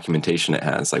is the documentation it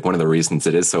has. Like, one of the reasons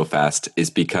it is so fast is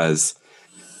because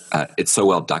it's so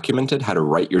well documented how to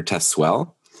write your tests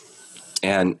well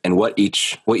and what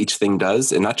each thing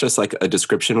does, and not just like a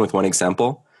description with one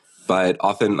example, but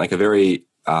often like a very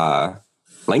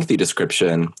lengthy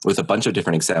description with a bunch of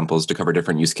different examples to cover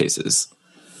different use cases.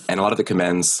 And a lot of the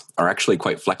commands are actually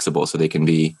quite flexible, so they can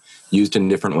be used in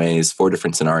different ways for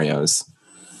different scenarios.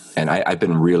 And I've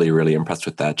been really, really impressed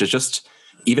with that. Just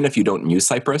even if you don't use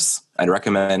Cypress, I'd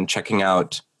recommend checking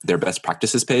out their best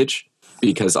practices page,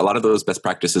 because a lot of those best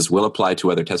practices will apply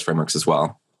to other test frameworks as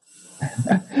well.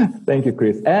 Thank you,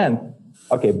 Chris. And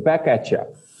okay, back at you.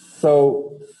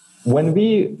 So when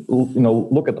we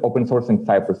look at open sourcing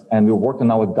Cypress and we worked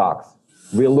on our docs,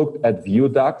 we looked at Vue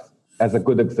docs as a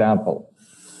good example.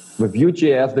 The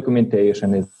Vue.js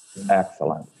documentation is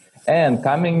excellent. And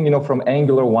coming, from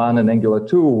Angular 1 and Angular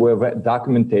 2, where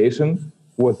documentation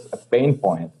was a pain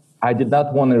point, I did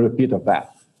not want a repeat of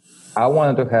that. I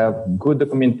wanted to have good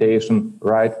documentation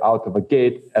right out of the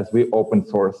gate as we open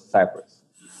source Cypress.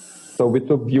 So we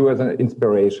took Vue as an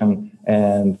inspiration,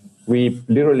 and we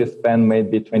literally spent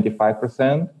maybe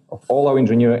 25% of all our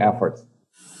engineering efforts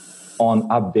on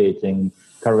updating,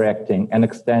 correcting, and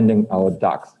extending our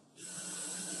docs.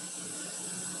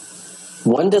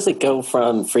 When does it go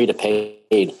from free to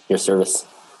paid, your service,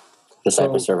 the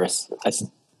Cypress service?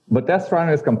 The test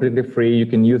runner is completely free. You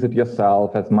can use it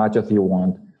yourself as much as you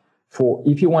want.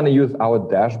 If you want to use our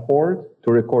dashboard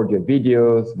to record your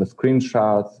videos, the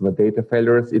screenshots, the data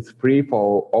failures, it's free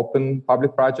for open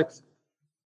public projects.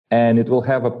 And it will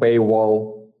have a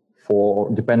paywall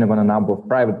for depending on the number of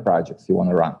private projects you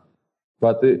want to run.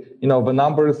 But the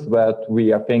numbers that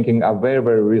we are thinking are very,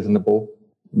 very reasonable.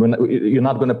 You're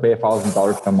not going to pay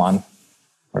 $1,000 per month,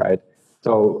 right?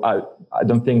 So I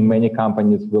don't think many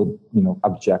companies will,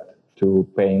 object to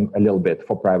paying a little bit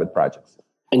for private projects.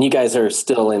 And you guys are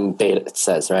still in beta, it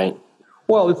says, right?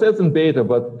 Well, it says in beta,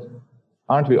 but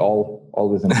aren't we all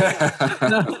always in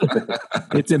beta?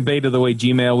 It's in beta the way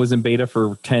Gmail was in beta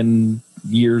for 10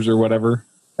 years or whatever.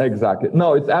 Exactly.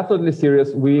 No, it's absolutely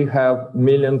serious. We have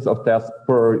millions of tests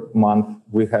per month.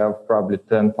 We have probably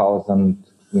 10,000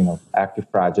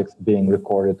 active projects being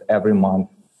recorded every month,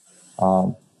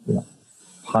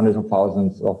 hundreds of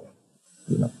thousands of,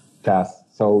 tests.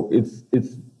 So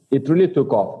it really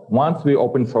took off. Once we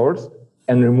open source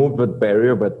and remove that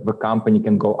barrier that the company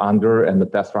can go under and the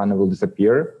test runner will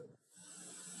disappear,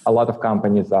 a lot of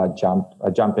companies are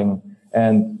jumping.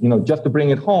 And, just to bring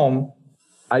it home,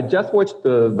 I just watched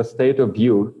the State of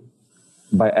Vue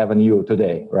by Evan You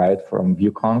today, right, from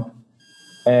VueConf.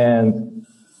 And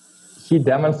he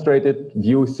demonstrated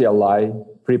Vue CLI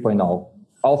 3.0,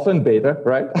 also in beta,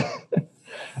 right?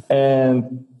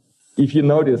 And if you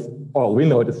notice, we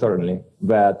noticed certainly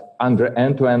that under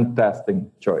end-to-end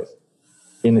testing choice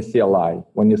in the CLI,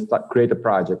 when you create a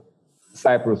project,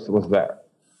 Cypress was there.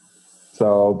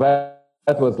 So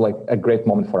that was like a great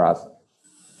moment for us.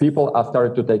 People are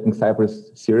started to taking Cypress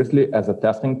seriously as a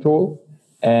testing tool,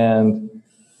 and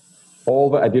all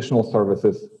the additional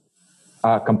services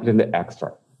are completely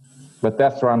extra. The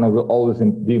test runner will always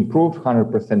be improved,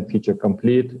 100% feature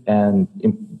complete, and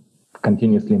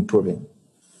continuously improving.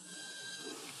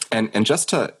 And just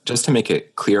to make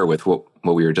it clear with what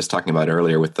we were just talking about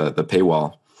earlier with the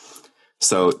paywall.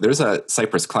 So there's a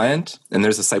Cypress client and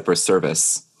there's a Cypress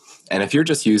service. And if you're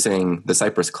just using the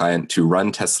Cypress client to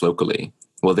run tests locally,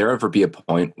 will there ever be a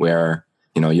point where,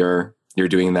 you're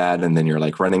doing that and then you're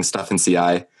like running stuff in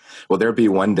CI? Will there be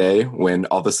one day when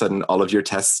all of a sudden all of your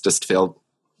tests just fail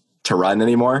to run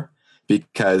anymore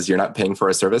because you're not paying for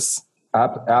a service?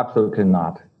 Absolutely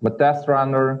not. The test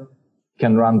runner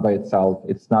can run by itself.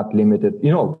 It's not limited.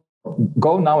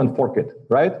 Go now and fork it,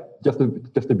 right? Just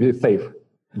to be safe.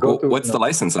 What's the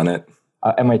license on it?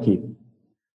 MIT.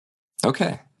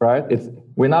 Okay. Right?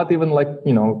 We're not even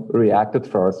React at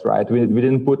first, right? We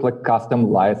didn't put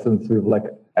custom license with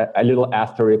a little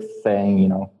asterisk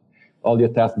saying, all your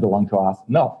tests belong to us.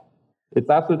 No,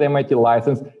 it's absolutely MIT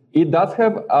license. It does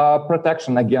have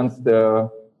protection against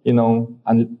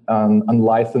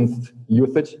unlicensed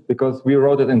usage because we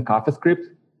wrote it in CoffeeScript.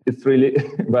 It's really,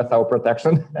 that's our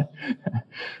protection.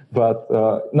 But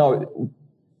no,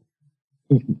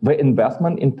 the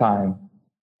investment in time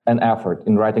and effort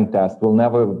in writing tests will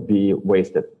never be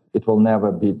wasted. It will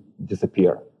never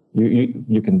disappear.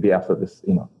 You can be absolutely,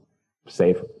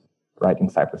 safe writing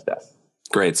Cypress tests.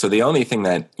 Great. So the only thing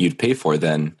that you'd pay for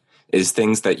then is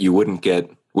things that you wouldn't get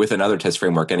with another test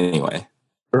framework anyway.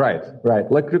 Right.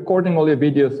 Like recording all your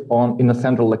videos in a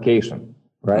central location,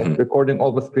 right? Mm-hmm. Recording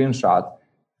all the screenshots.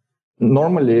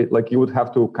 Normally, you would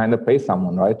have to kind of pay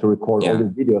someone, right, to record all the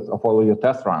videos of all of your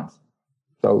test runs.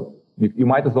 So you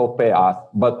might as well pay us.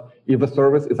 But if the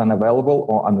service is unavailable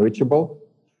or unreachable,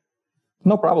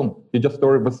 no problem. You just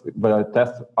store the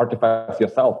test artifacts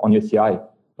yourself on your CI.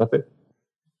 That's it.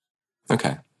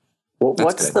 Okay. Well,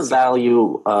 what's the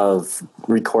value of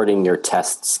recording your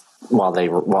tests while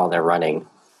they're running?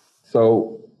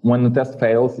 So when the test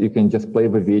fails, you can just play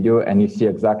the video and you see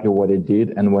exactly what it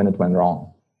did and when it went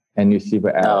wrong. And you see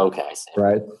the error. Oh, okay. I see.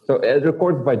 Right? So it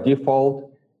records by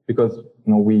default because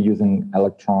we're using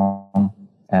Electron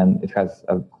and it has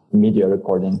a media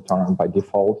recording turned on by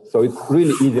default. So it's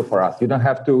really easy for us. You don't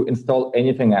have to install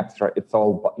anything extra. It's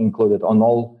all included on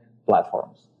all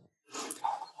platforms.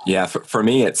 Yeah, for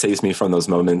me, it saves me from those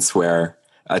moments where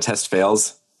a test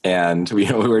fails. And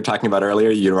we were talking about earlier,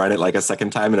 you run it a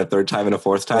second time and a third time and a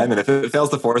fourth time. And if it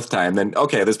fails the fourth time, then,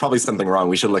 okay, there's probably something wrong.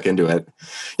 We should look into it.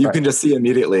 You can just see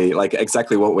immediately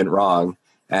exactly what went wrong.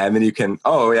 And then you can,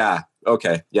 I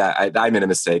made a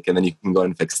mistake. And then you can go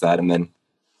and fix that. And then.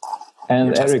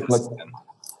 And Eric,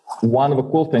 one of the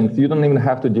cool things, you don't even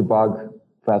have to debug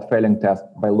that failing test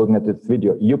by looking at this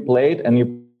video. You play it and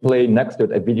you play next to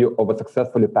it a video of a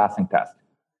successfully passing test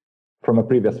from a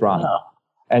previous run. Oh.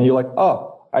 And you're like,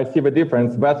 I see the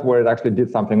difference. That's where it actually did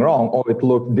something wrong, or it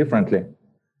looked differently.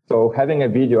 So having a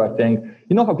video, I think,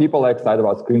 how people are excited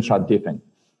about screenshot diffing,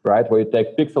 right? Where you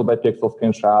take pixel by pixel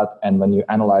screenshot, and when you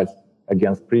analyze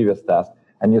against previous tests,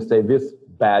 and you say this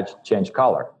badge changed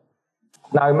color.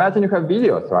 Now imagine you have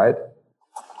videos, right?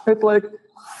 It's like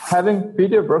having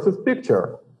video versus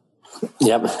picture.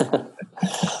 Yep.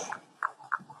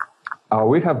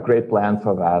 We have great plans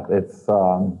for that. It's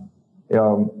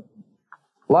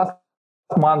last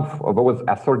month there was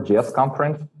Assert.js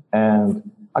conference, and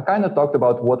I kind of talked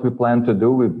about what we plan to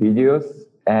do with videos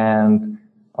and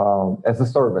as a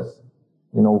service.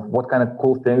 What kind of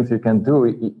cool things you can do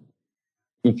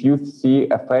if you see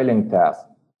a failing test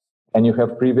and you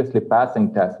have previously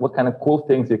passing tests. What kind of cool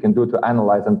things you can do to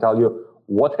analyze and tell you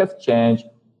what has changed,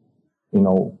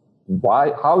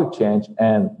 why, how it changed,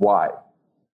 and why.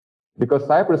 Because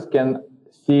Cypress can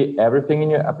see everything in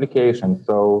your application,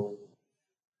 so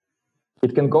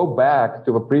it can go back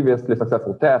to the previously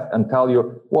successful test and tell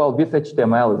you, well, this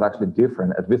HTML is actually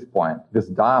different at this point. This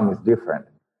DOM is different.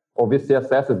 Or this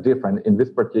CSS is different in this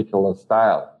particular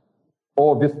style.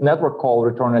 Or this network call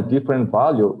returned a different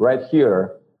value right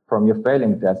here from your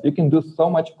failing test. You can do so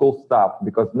much cool stuff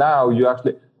because now you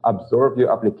actually observe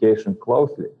your application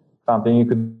closely, something you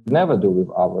could never do with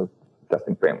other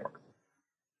testing frameworks.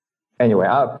 Anyway,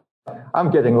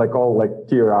 I'm getting all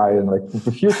teary-eyed and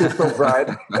the future is so bright.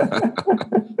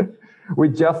 We're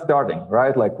just starting,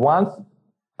 right?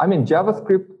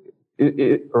 JavaScript,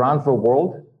 it runs the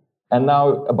world, And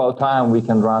now about time we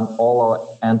can run all our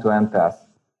end-to-end tests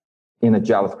in a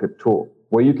JavaScript tool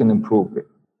where you can improve it.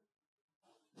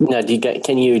 Now,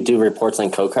 can you do reports on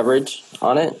code coverage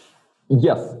on it?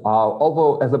 Yes,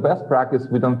 although as a best practice,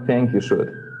 we don't think you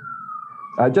should.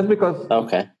 Just because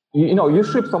you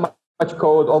ship so much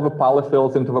code, all the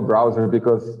polyfills into the browser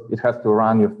because it has to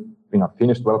run your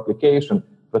finished web application,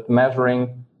 but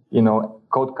measuring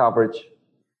code coverage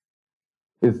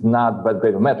is not that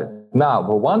great a metric. Now,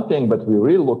 the one thing that we're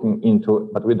really looking into,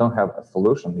 but we don't have a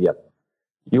solution yet,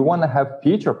 you want to have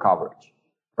feature coverage,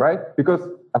 right? Because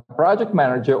a project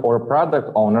manager or a product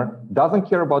owner doesn't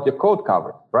care about your code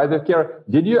coverage, right? They care,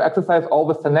 did you exercise all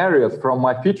the scenarios from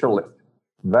my feature list?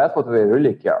 That's what they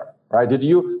really care, right? Did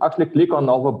you actually click on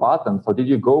all the buttons? Or did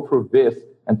you go through this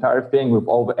entire thing with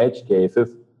all the edge cases?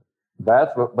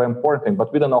 That's the important thing,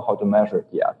 but we don't know how to measure it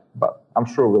yet. But I'm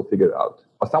sure we'll figure it out,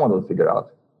 or someone will figure it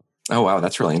out. Oh, wow,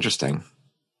 that's really interesting.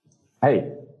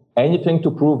 Hey, anything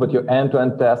to prove that your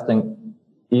end-to-end testing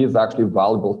is actually a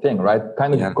valuable thing, right?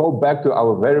 Go back to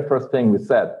our very first thing we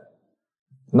said.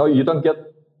 No, you don't get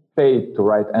paid to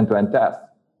write end-to-end tests.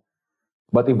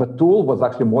 But if a tool was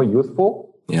actually more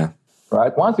useful,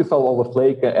 right? Once you solve all the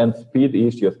flake and speed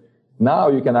issues, now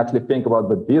you can actually think about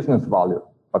the business value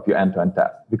of your end-to-end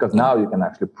test, because now you can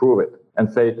actually prove it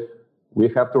and say, we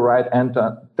have to write 10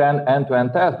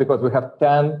 end-to-end tests because we have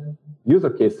 10 user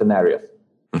case scenarios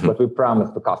that we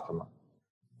promised the customer.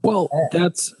 Well,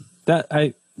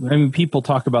 I mean, people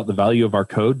talk about the value of our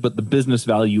code, but the business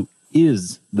value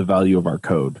is the value of our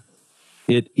code.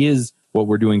 It is what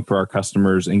we're doing for our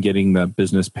customers and getting the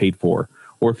business paid for.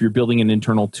 Or if you're building an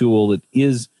internal tool, it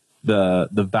is the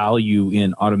value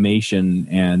in automation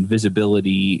and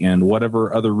visibility and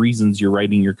whatever other reasons you're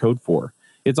writing your code for.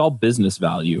 It's all business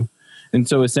value. And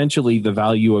so essentially the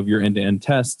value of your end-to-end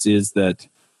tests is that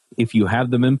if you have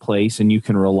them in place and you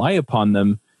can rely upon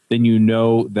them, then you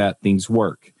know that things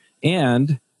work.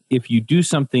 And if you do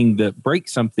something that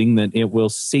breaks something, then it will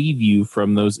save you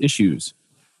from those issues.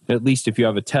 At least if you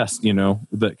have a test,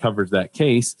 that covers that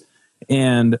case.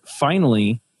 And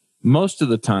finally, most of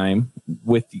the time,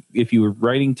 if you were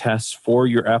writing tests for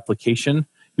your application,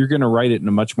 you're going to write it in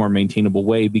a much more maintainable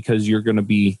way because you're going to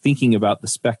be thinking about the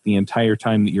spec the entire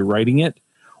time that you're writing it,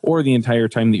 or the entire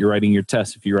time that you're writing your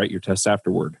tests if you write your tests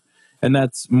afterward. And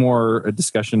that's more a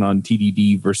discussion on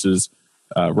TDD versus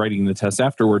writing the test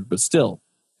afterward. But still,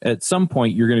 at some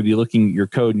point, you're going to be looking at your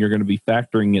code and you're going to be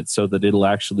factoring it so that it'll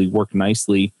actually work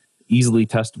nicely, easily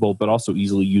testable, but also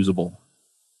easily usable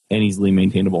and easily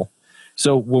maintainable.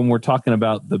 So when we're talking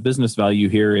about the business value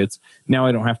here, it's now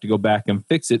I don't have to go back and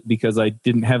fix it because I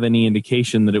didn't have any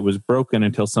indication that it was broken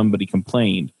until somebody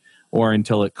complained or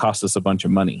until it cost us a bunch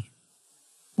of money.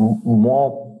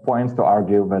 More points to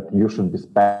argue that you should be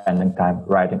spending time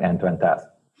writing end-to-end tests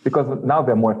because now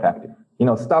they're more effective.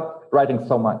 Stop writing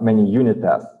so many unit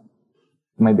tests.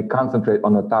 Maybe concentrate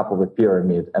on the top of the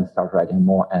pyramid and start writing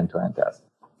more end-to-end tests.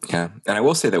 Yeah, and I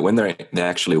will say that when they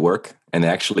actually work and they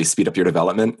actually speed up your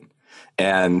development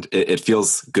and it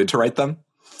feels good to write them,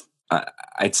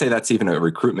 I'd say that's even a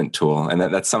recruitment tool. And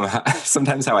that's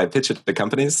sometimes how I pitch it to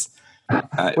companies.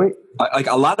 Like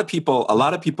a lot of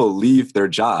people leave their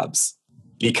jobs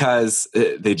because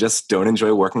they just don't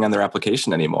enjoy working on their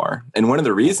application anymore. And one of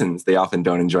the reasons they often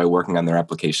don't enjoy working on their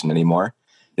application anymore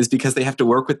is because they have to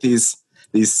work with these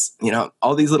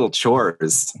all these little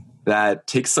chores that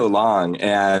take so long,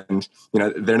 and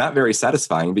they're not very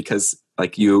satisfying because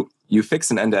like you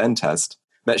fix an end-to-end test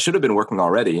that should have been working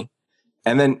already,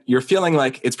 and then you're feeling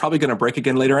like it's probably going to break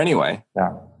again later anyway.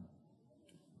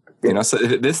 Yeah. So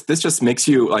this just makes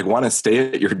you like want to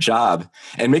stay at your job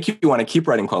and make you want to keep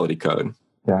writing quality code.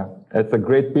 Yeah, it's a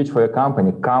great pitch for your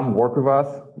company. Come work with us,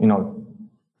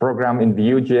 program in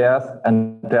Vue.js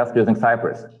and test using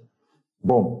Cypress.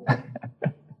 Boom.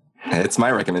 It's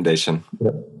my recommendation.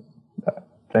 Yeah.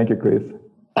 Thank you, Chris.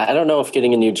 I don't know if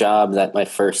getting a new job that my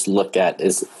first look at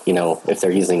is, if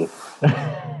they're using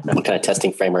what kind of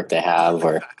testing framework they have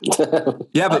or.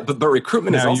 Yeah, but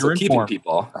recruitment is also keeping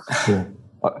people. Yeah.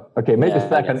 Okay, maybe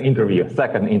second interview.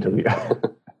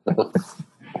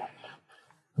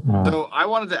 So I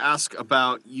wanted to ask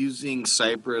about using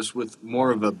Cypress with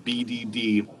more of a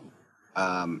BDD,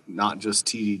 not just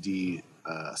TDD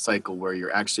cycle, where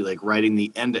you're actually like writing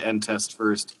the end-to-end test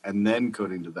first and then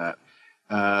coding to that.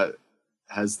 Have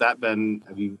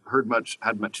you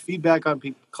had much feedback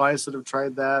on clients that have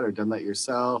tried that or done that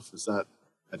yourself? Is that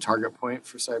a target point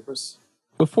for Cypress?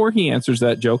 Before he answers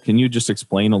that, Joe, can you just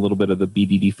explain a little bit of the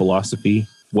BDD philosophy,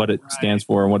 what it stands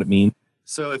for and what it means?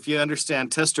 So if you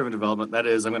understand test-driven development, that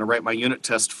is, I'm going to write my unit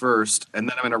test first, and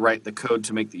then I'm going to write the code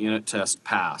to make the unit test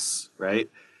pass, right?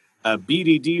 A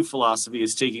BDD philosophy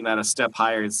is taking that a step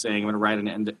higher and saying, I'm going to write an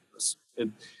end.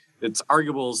 It's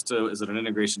arguable as to, is it an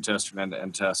integration test or an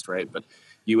end-to-end test, right? But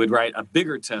you would write a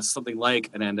bigger test, something like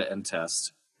an end-to-end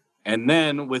test. And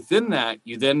then within that,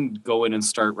 you then go in and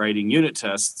start writing unit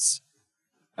tests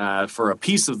for a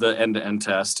piece of the end-to-end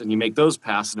test, and you make those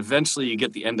pass, and eventually you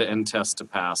get the end-to-end test to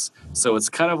pass. So it's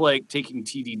kind of like taking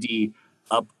TDD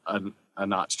up a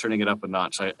notch, turning it up a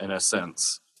notch in a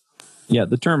sense. Yeah,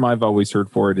 the term I've always heard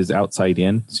for it is outside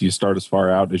in. So you start as far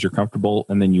out as you're comfortable,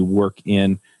 and then you work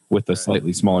in with a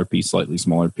slightly smaller piece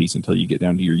until you get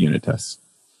down to your unit tests.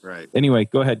 Right. Anyway,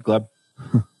 go ahead, Gleb.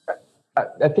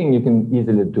 I think you can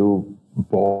easily do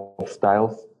both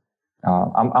styles.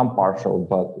 I'm partial,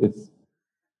 but it's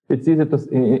easy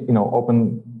to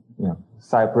open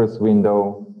Cypress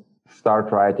window,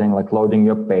 start writing, like loading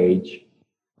your page,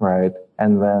 right,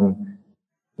 and then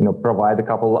provide a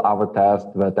couple of other tests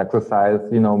that exercise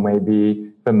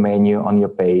maybe the menu on your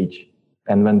page,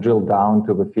 and then drill down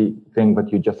to the thing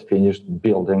that you just finished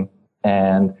building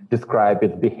and describe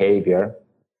its behavior,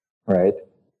 right?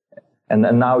 And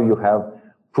now you have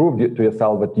proved it to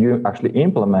yourself that you actually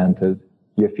implemented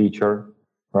your feature,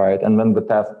 right? And then the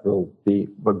test will be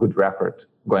a good record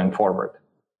going forward.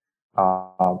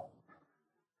 I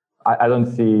don't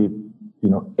see,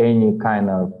 any kind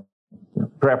of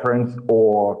preference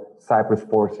or Cypress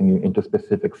forcing you into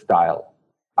specific style.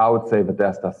 I would say the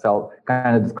test itself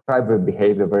kind of describe the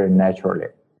behavior very naturally.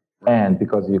 And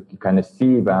because you kind of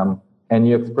see them and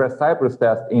you express Cypress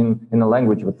test in a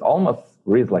language that almost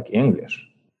reads like English,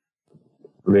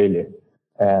 really.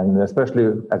 And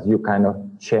especially as you kind of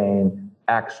chain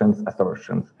actions,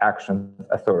 assertions.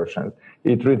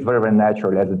 It reads very, very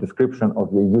naturally as a description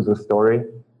of your user story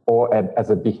or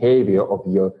as a behavior of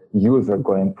your user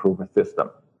going through the system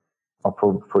or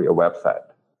through your website.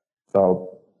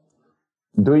 So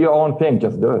do your own thing,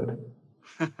 just do it.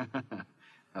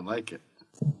 I like it.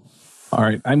 All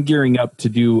right, I'm gearing up to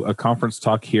do a conference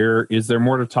talk here. Is there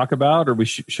more to talk about, or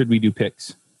should we do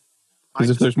picks? Because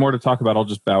if there's more to talk about, I'll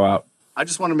just bow out. I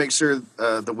just want to make sure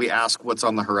that we ask what's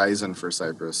on the horizon for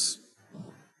Cypress.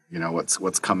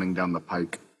 What's coming down the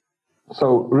pike.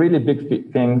 So really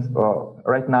big things.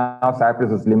 Right now,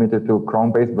 Cypress is limited to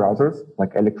Chrome-based browsers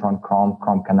like Electron Chrome,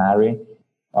 Chrome Canary.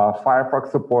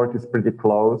 Firefox support is pretty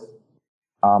close.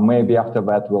 Maybe after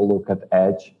that, we'll look at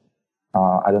Edge.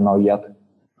 I don't know yet.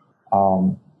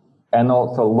 And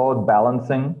also load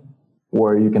balancing,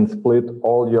 where you can split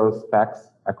all your specs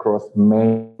across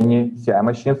many CI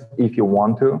machines if you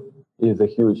want to, is a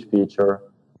huge feature.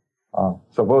 So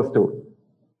those two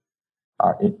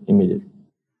are immediate.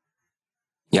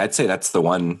 Yeah, I'd say that's the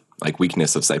one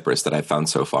weakness of Cypress that I've found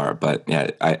so far. But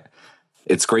yeah,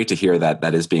 it's great to hear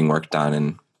that is being worked on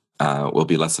and will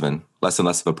be less and less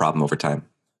of a problem over time.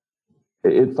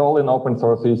 It's all in open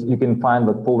source. So you can find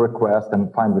the pull request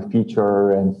and find the feature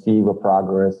and see the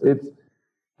progress. It's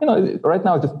right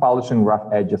now just polishing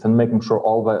rough edges and making sure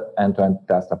all the end-to-end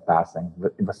tests are passing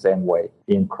the same way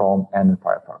in Chrome and in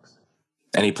Firefox.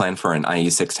 Any plan for an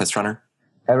IE6 test runner?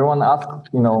 Everyone asks,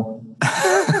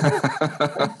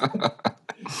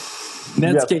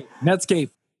 Netscape. Yes. Netscape.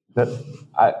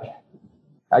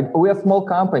 We are a small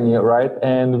company, right?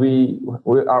 And we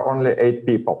are only 8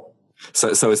 people.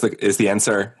 So is the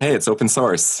answer, hey, it's open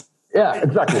source? Yeah,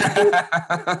 exactly.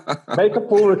 Make a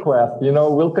pull request.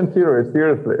 We'll consider it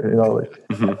seriously.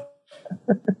 Mm-hmm.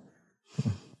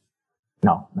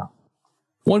 No.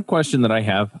 One question that I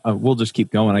have, we'll just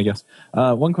keep going, I guess.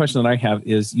 One question that I have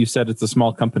is, you said it's a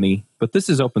small company, but this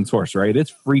is open source, right? It's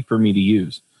free for me to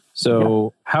use.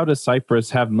 So How does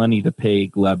Cypress have money to pay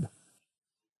Gleb?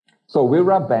 So we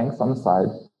wrap banks on the side,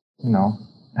 No,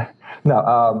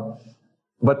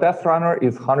 the test runner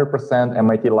is 100%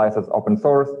 MIT licensed open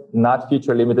source, not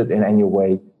feature limited in any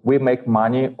way. We make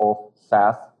money off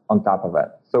SaaS on top of it.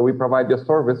 So we provide your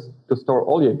service to store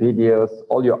all your videos,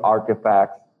 all your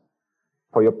artifacts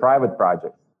for your private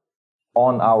projects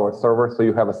on our server, so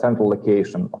you have a central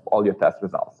location of all your test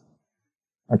results.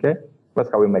 Okay?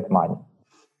 That's how we make money.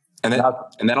 And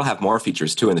that'll have more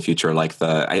features too in the future, like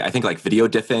I think video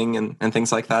diffing and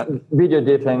things like that. Video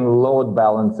diffing, load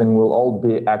balancing will all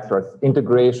be extras.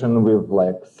 Integration with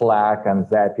Slack and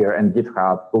Zapier and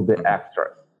GitHub will be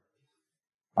extras.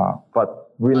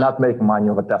 But we're not making money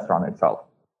on the test run itself.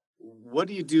 What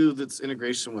do you do that's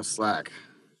integration with Slack?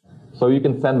 So you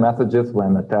can send messages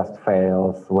when a test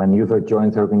fails, when user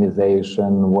joins the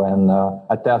organization, when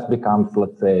a test becomes,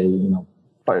 let's say,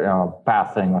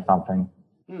 passing or something.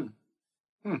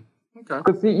 Okay.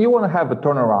 Because you want to have a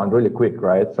turnaround really quick,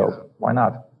 right? So why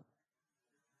not?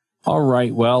 All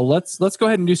right. Well, let's go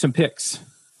ahead and do some picks.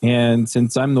 And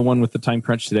since I'm the one with the time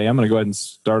crunch today, I'm going to go ahead and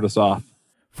start us off.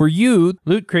 For you,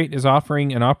 Loot Crate is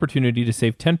offering an opportunity to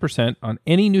save 10% on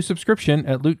any new subscription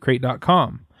at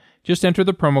lootcrate.com. Just enter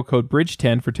the promo code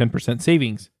BRIDGE10 for 10%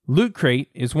 savings. Loot Crate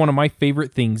is one of my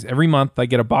favorite things. Every month I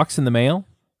get a box in the mail,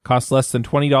 costs less than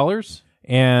 $20,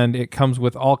 and it comes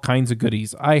with all kinds of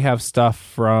goodies. I have stuff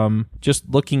from, just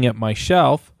looking at my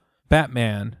shelf,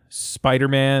 Batman,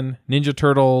 Spider-Man, Ninja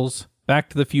Turtles, Back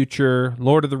to the Future,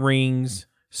 Lord of the Rings,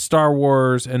 Star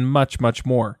Wars, and much, much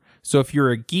more. So if you're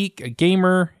a geek, a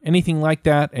gamer, anything like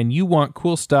that, and you want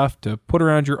cool stuff to put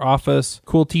around your office,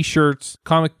 cool t-shirts,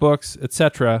 comic books,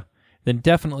 etc., then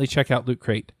definitely check out Loot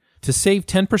Crate. To save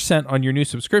 10% on your new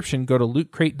subscription, go to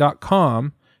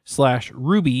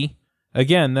lootcrate.com/Ruby.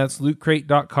 Again, that's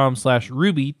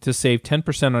lootcrate.com/Ruby to save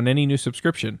 10% on any new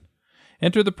subscription.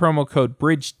 Enter the promo code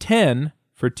BRIDGE10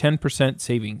 for 10%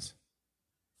 savings.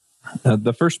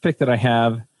 The first pick that I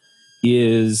have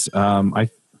is I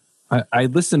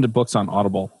listen to books on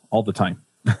Audible all the time.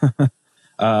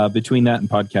 Between that and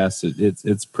podcasts,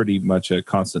 it's pretty much a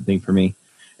constant thing for me.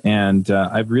 And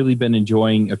I've really been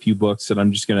enjoying a few books that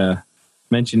I'm just going to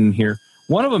mention here.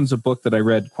 One of them is a book that I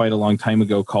read quite a long time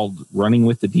ago called Running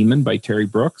with the Demon by Terry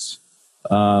Brooks.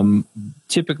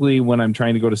 Typically, when I'm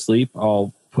trying to go to sleep,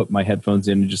 I'll put my headphones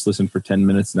in and just listen for 10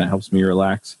 minutes, and that helps me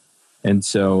relax. And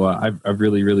so I've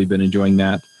really, really been enjoying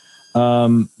that.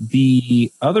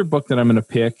 The other book that I'm going to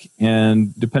pick,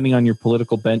 and depending on your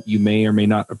political bent, you may or may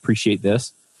not appreciate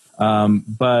this,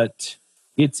 but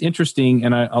it's interesting.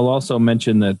 And I'll also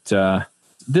mention that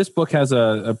this book has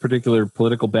a particular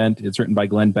political bent. It's written by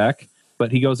Glenn Beck,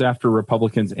 but he goes after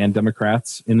Republicans and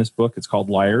Democrats in this book. It's called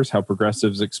Liars: How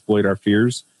Progressives Exploit Our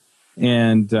Fears.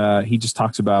 And he just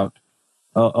talks about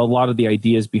a lot of the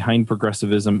ideas behind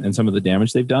progressivism and some of the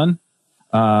damage they've done.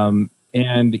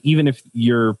 And even if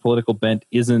your political bent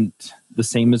isn't the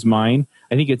same as mine,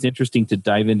 I think it's interesting to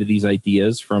dive into these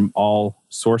ideas from all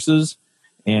sources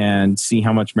and see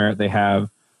how much merit they have.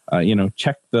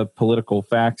 Check the political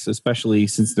facts, especially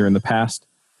since they're in the past,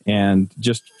 and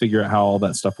just figure out how all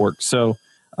that stuff works. So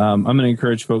I'm going to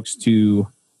encourage folks to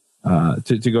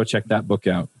go check that book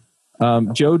out.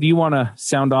 Joe, do you want to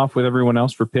sound off with everyone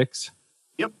else for picks?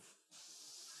 Yep.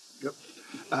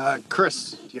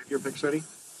 Chris, do you have your picks ready?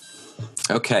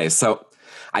 Okay, so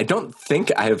I don't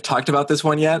think I have talked about this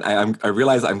one yet. I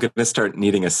realize I'm going to start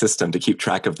needing a system to keep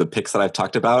track of the picks that I've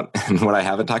talked about and what I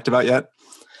haven't talked about yet.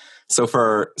 So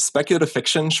for speculative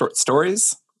fiction short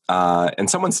stories, and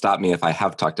someone stop me if I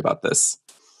have talked about this,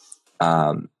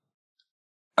 a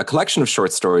collection of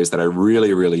short stories that I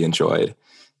really, really enjoyed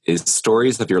is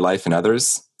Stories of Your Life and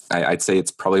Others. I'd say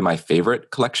it's probably my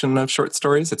favorite collection of short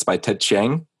stories. It's by Ted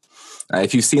Chiang.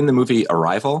 If you've seen the movie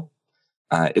Arrival,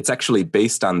 it's actually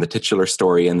based on the titular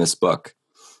story in this book.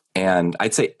 And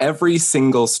I'd say every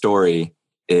single story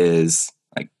is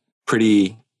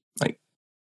pretty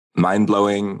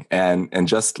mind-blowing and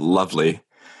just lovely.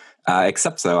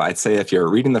 Except so, I'd say if you're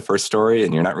reading the first story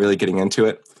and you're not really getting into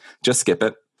it, just skip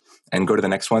it and go to the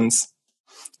next ones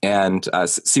and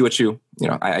see what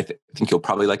I think you'll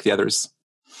probably like the others.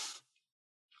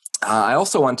 I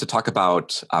also want to talk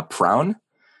about Proun,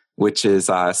 which is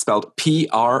spelled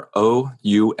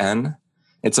Proun.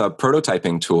 It's a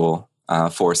prototyping tool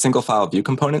for single-file view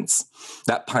components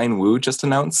that Pine Wu just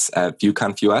announced at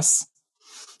ViewConf US.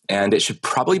 And it should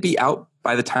probably be out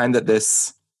by the time that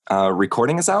this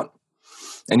recording is out.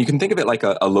 And you can think of it like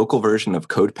a local version of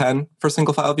CodePen for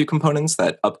single-file view components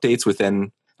that updates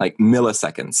within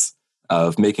milliseconds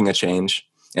of making a change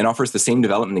and offers the same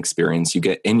development experience you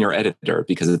get in your editor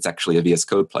because it's actually a VS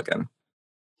Code plugin.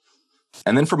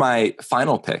 And then for my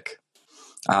final pick,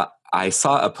 I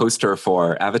saw a poster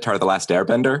for Avatar: The Last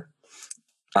Airbender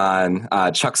on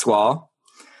Chuck's wall.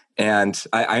 And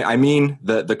I mean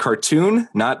the cartoon,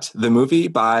 not the movie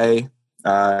by,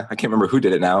 I can't remember who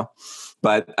did it now,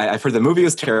 but I've heard the movie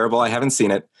was terrible. I haven't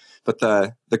seen it, but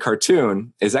the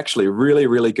cartoon is actually really,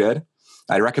 really good.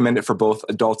 I recommend it for both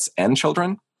adults and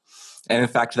children. And in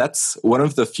fact, that's one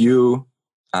of the few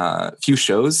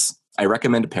shows I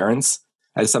recommend to parents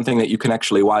as something that you can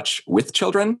actually watch with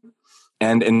children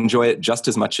and enjoy it just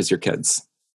as much as your kids.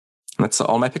 That's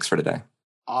all my picks for today.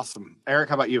 Awesome. Eric,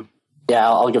 how about you? Yeah,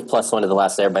 I'll give +1 to The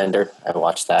Last Airbender. I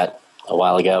watched that a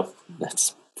while ago.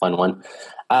 That's a fun one.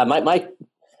 My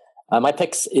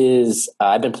picks is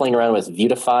I've been playing around with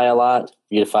Vuetify a lot,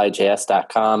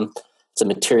 vuetifyjs.com. It's a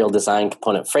material design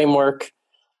component framework.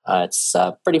 It's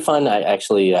pretty fun. I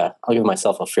actually, I'll give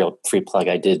myself a free plug.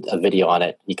 I did a video on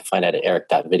it. You can find it at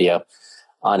eric.video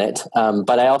on it.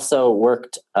 But I also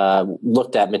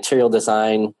looked at material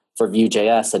design for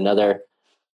Vue.js, another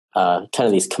kind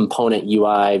of these component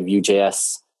UI,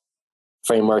 Vue.js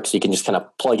frameworks. You can just kind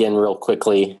of plug in real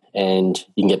quickly, and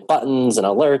you can get buttons and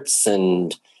alerts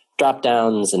and drop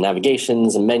downs and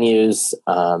navigations and menus.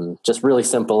 Just really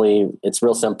simply, it's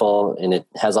real simple, and it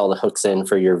has all the hooks in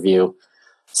for your Vue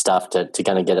stuff to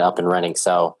kind of get it up and running.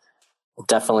 So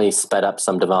definitely sped up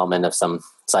some development of some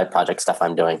side project stuff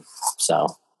I'm doing. So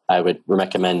I would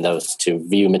recommend those two,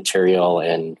 Vue Material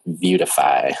and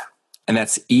Vuetify. And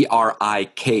that's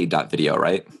ERIK.video,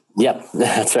 right? Yep,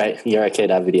 that's right.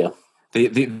 ERIK.video.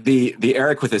 The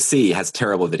Eric with a C has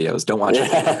terrible videos. Don't watch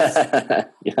it.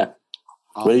 Yeah.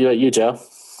 Awesome. What about you, Joe?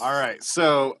 All right.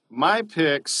 So my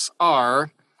picks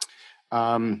are,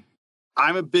 I'm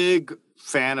a big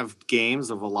fan of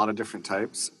games of a lot of different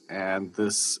types. And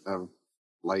this,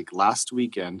 like last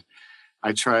weekend,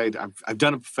 I've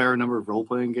done a fair number of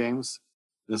role-playing games.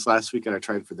 This last weekend, I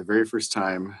tried for the very first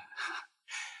time,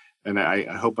 and I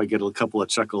hope I get a couple of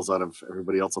chuckles out of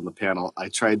everybody else on the panel. I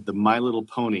tried the My Little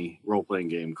Pony role-playing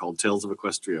game called Tales of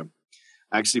Equestria.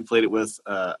 I actually played it with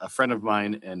a friend of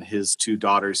mine and his two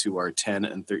daughters who are 10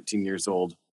 and 13 years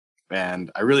old.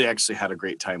 And I really actually had a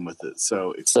great time with it.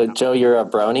 So Joe, you're a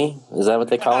brony? Is that what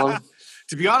they call him?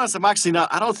 To be honest, I'm actually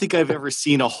not. I don't think I've ever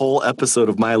seen a whole episode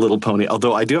of My Little Pony,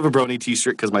 although I do have a brony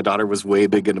t-shirt because my daughter was way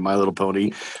big into My Little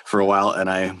Pony for a while, and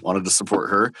I wanted to support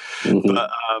her. Mm-hmm.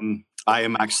 But I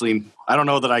am actually, I don't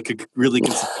know that I could really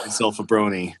consider myself a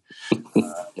brony.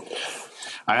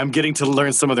 I am getting to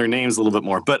learn some of their names a little bit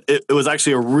more, but it was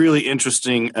actually a really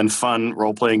interesting and fun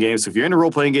role-playing game. So if you're into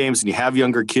role-playing games and you have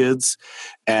younger kids,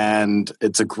 and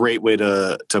it's a great way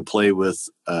to play with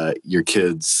your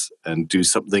kids and do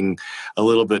something a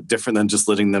little bit different than just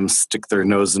letting them stick their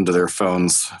nose into their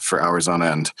phones for hours on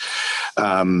end.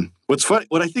 What's funny,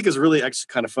 what I think is really actually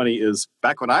kind of funny is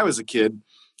back when I was a kid,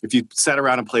 if you sat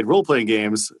around and played role-playing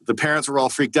games, the parents were all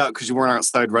freaked out because you weren't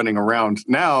outside running around.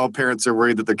 Now, parents are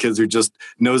worried that their kids are just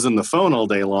nosing the phone all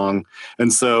day long.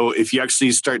 And so if you actually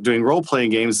start doing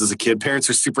role-playing games as a kid, parents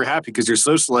are super happy because you're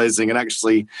socializing and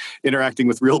actually interacting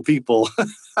with real people.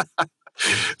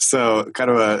 So kind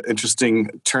of an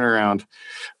interesting turnaround.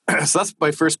 So that's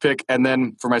my first pick. And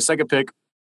then for my second pick,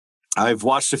 I've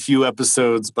watched a few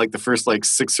episodes, like the first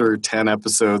 6 or 10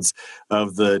 episodes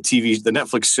of the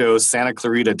Netflix show Santa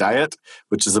Clarita Diet,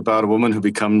 which is about a woman who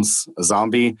becomes a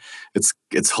zombie. It's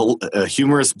a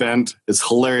humorous bent. It's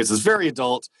hilarious. It's very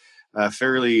adult,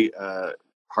 fairly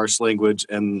harsh language,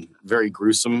 and very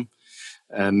gruesome.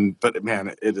 But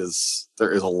man,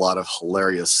 there is a lot of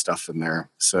hilarious stuff in there.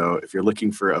 So if you're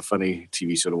looking for a funny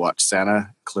TV show to watch,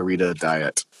 Santa Clarita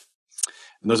Diet.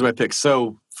 And those are my picks.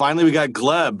 So finally, we got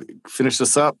Gleb. Finish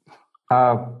this up.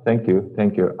 Thank you.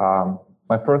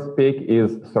 My first pick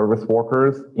is Service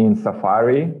Workers in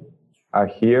Safari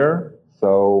here.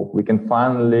 So we can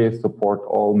finally support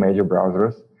all major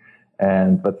browsers.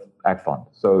 And that's excellent.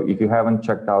 So if you haven't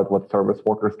checked out what Service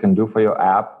Workers can do for your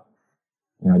app,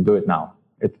 do it now.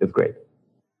 It's great.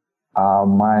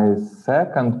 My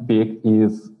second pick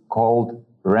is called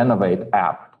Renovate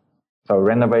App. So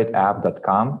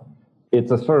renovateapp.com. It's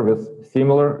a service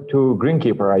similar to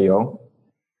Greenkeeper.io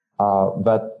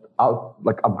that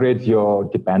upgrades your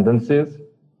dependencies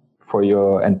for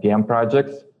your NPM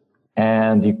projects,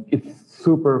 and it's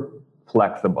super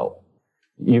flexible.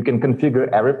 You can configure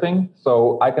everything.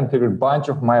 So I configured a bunch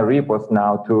of my repos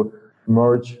now to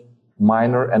merge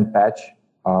minor and patch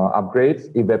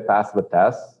upgrades if they pass the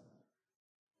tests,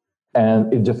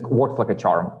 and it just works like a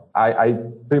charm. I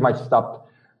pretty much stopped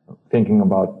thinking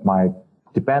about my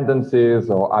dependencies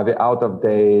or are they out of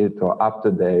date or up to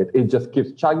date. It just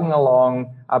keeps chugging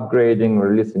along, upgrading,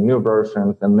 releasing new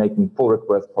versions, and making pull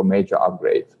requests for major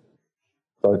upgrades.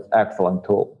 So it's an excellent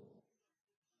tool.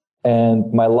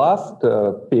 And my last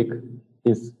pick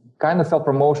is kind of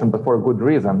self-promotion, but for a good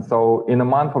reason. So in the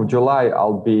month of July,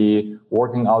 I'll be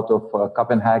working out of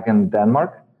Copenhagen,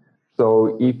 Denmark.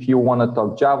 So if you want to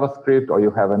talk JavaScript, or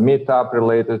you have a meetup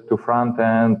related to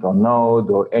front-end or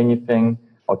Node or anything,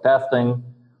 or testing,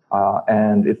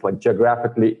 and it's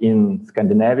geographically in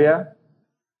Scandinavia,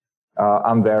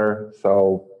 I'm there.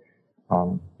 So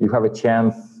you have a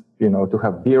chance, to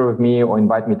have beer with me or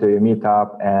invite me to your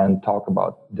meetup and talk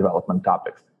about development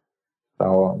topics.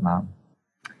 So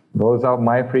those are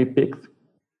my 3 picks.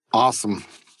 Awesome.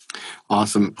 Well,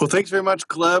 thanks very much,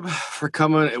 Gleb, for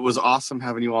coming. It was awesome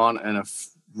having you on, and a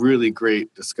really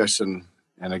great discussion.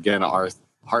 And again, our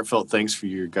heartfelt thanks for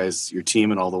your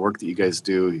team and all the work that you guys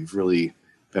do. You've really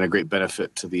been a great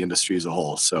benefit to the industry as a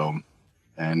whole. So,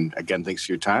 and again, thanks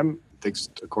for your time. Thanks,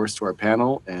 of course, to our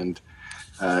panel. And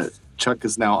Chuck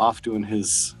is now off doing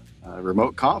his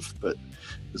remote conf, but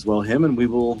as well him, and we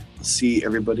will see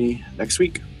everybody next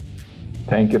week.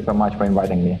 Thank you so much for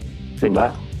inviting me.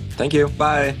 Bye. Thank you.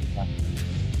 Bye.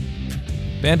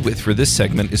 Bandwidth for this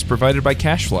segment is provided by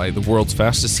CacheFly, the world's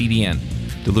fastest CDN.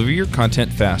 Deliver your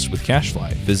content fast with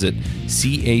CacheFly. Visit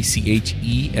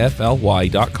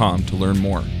CACHEFLY.com to learn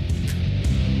more.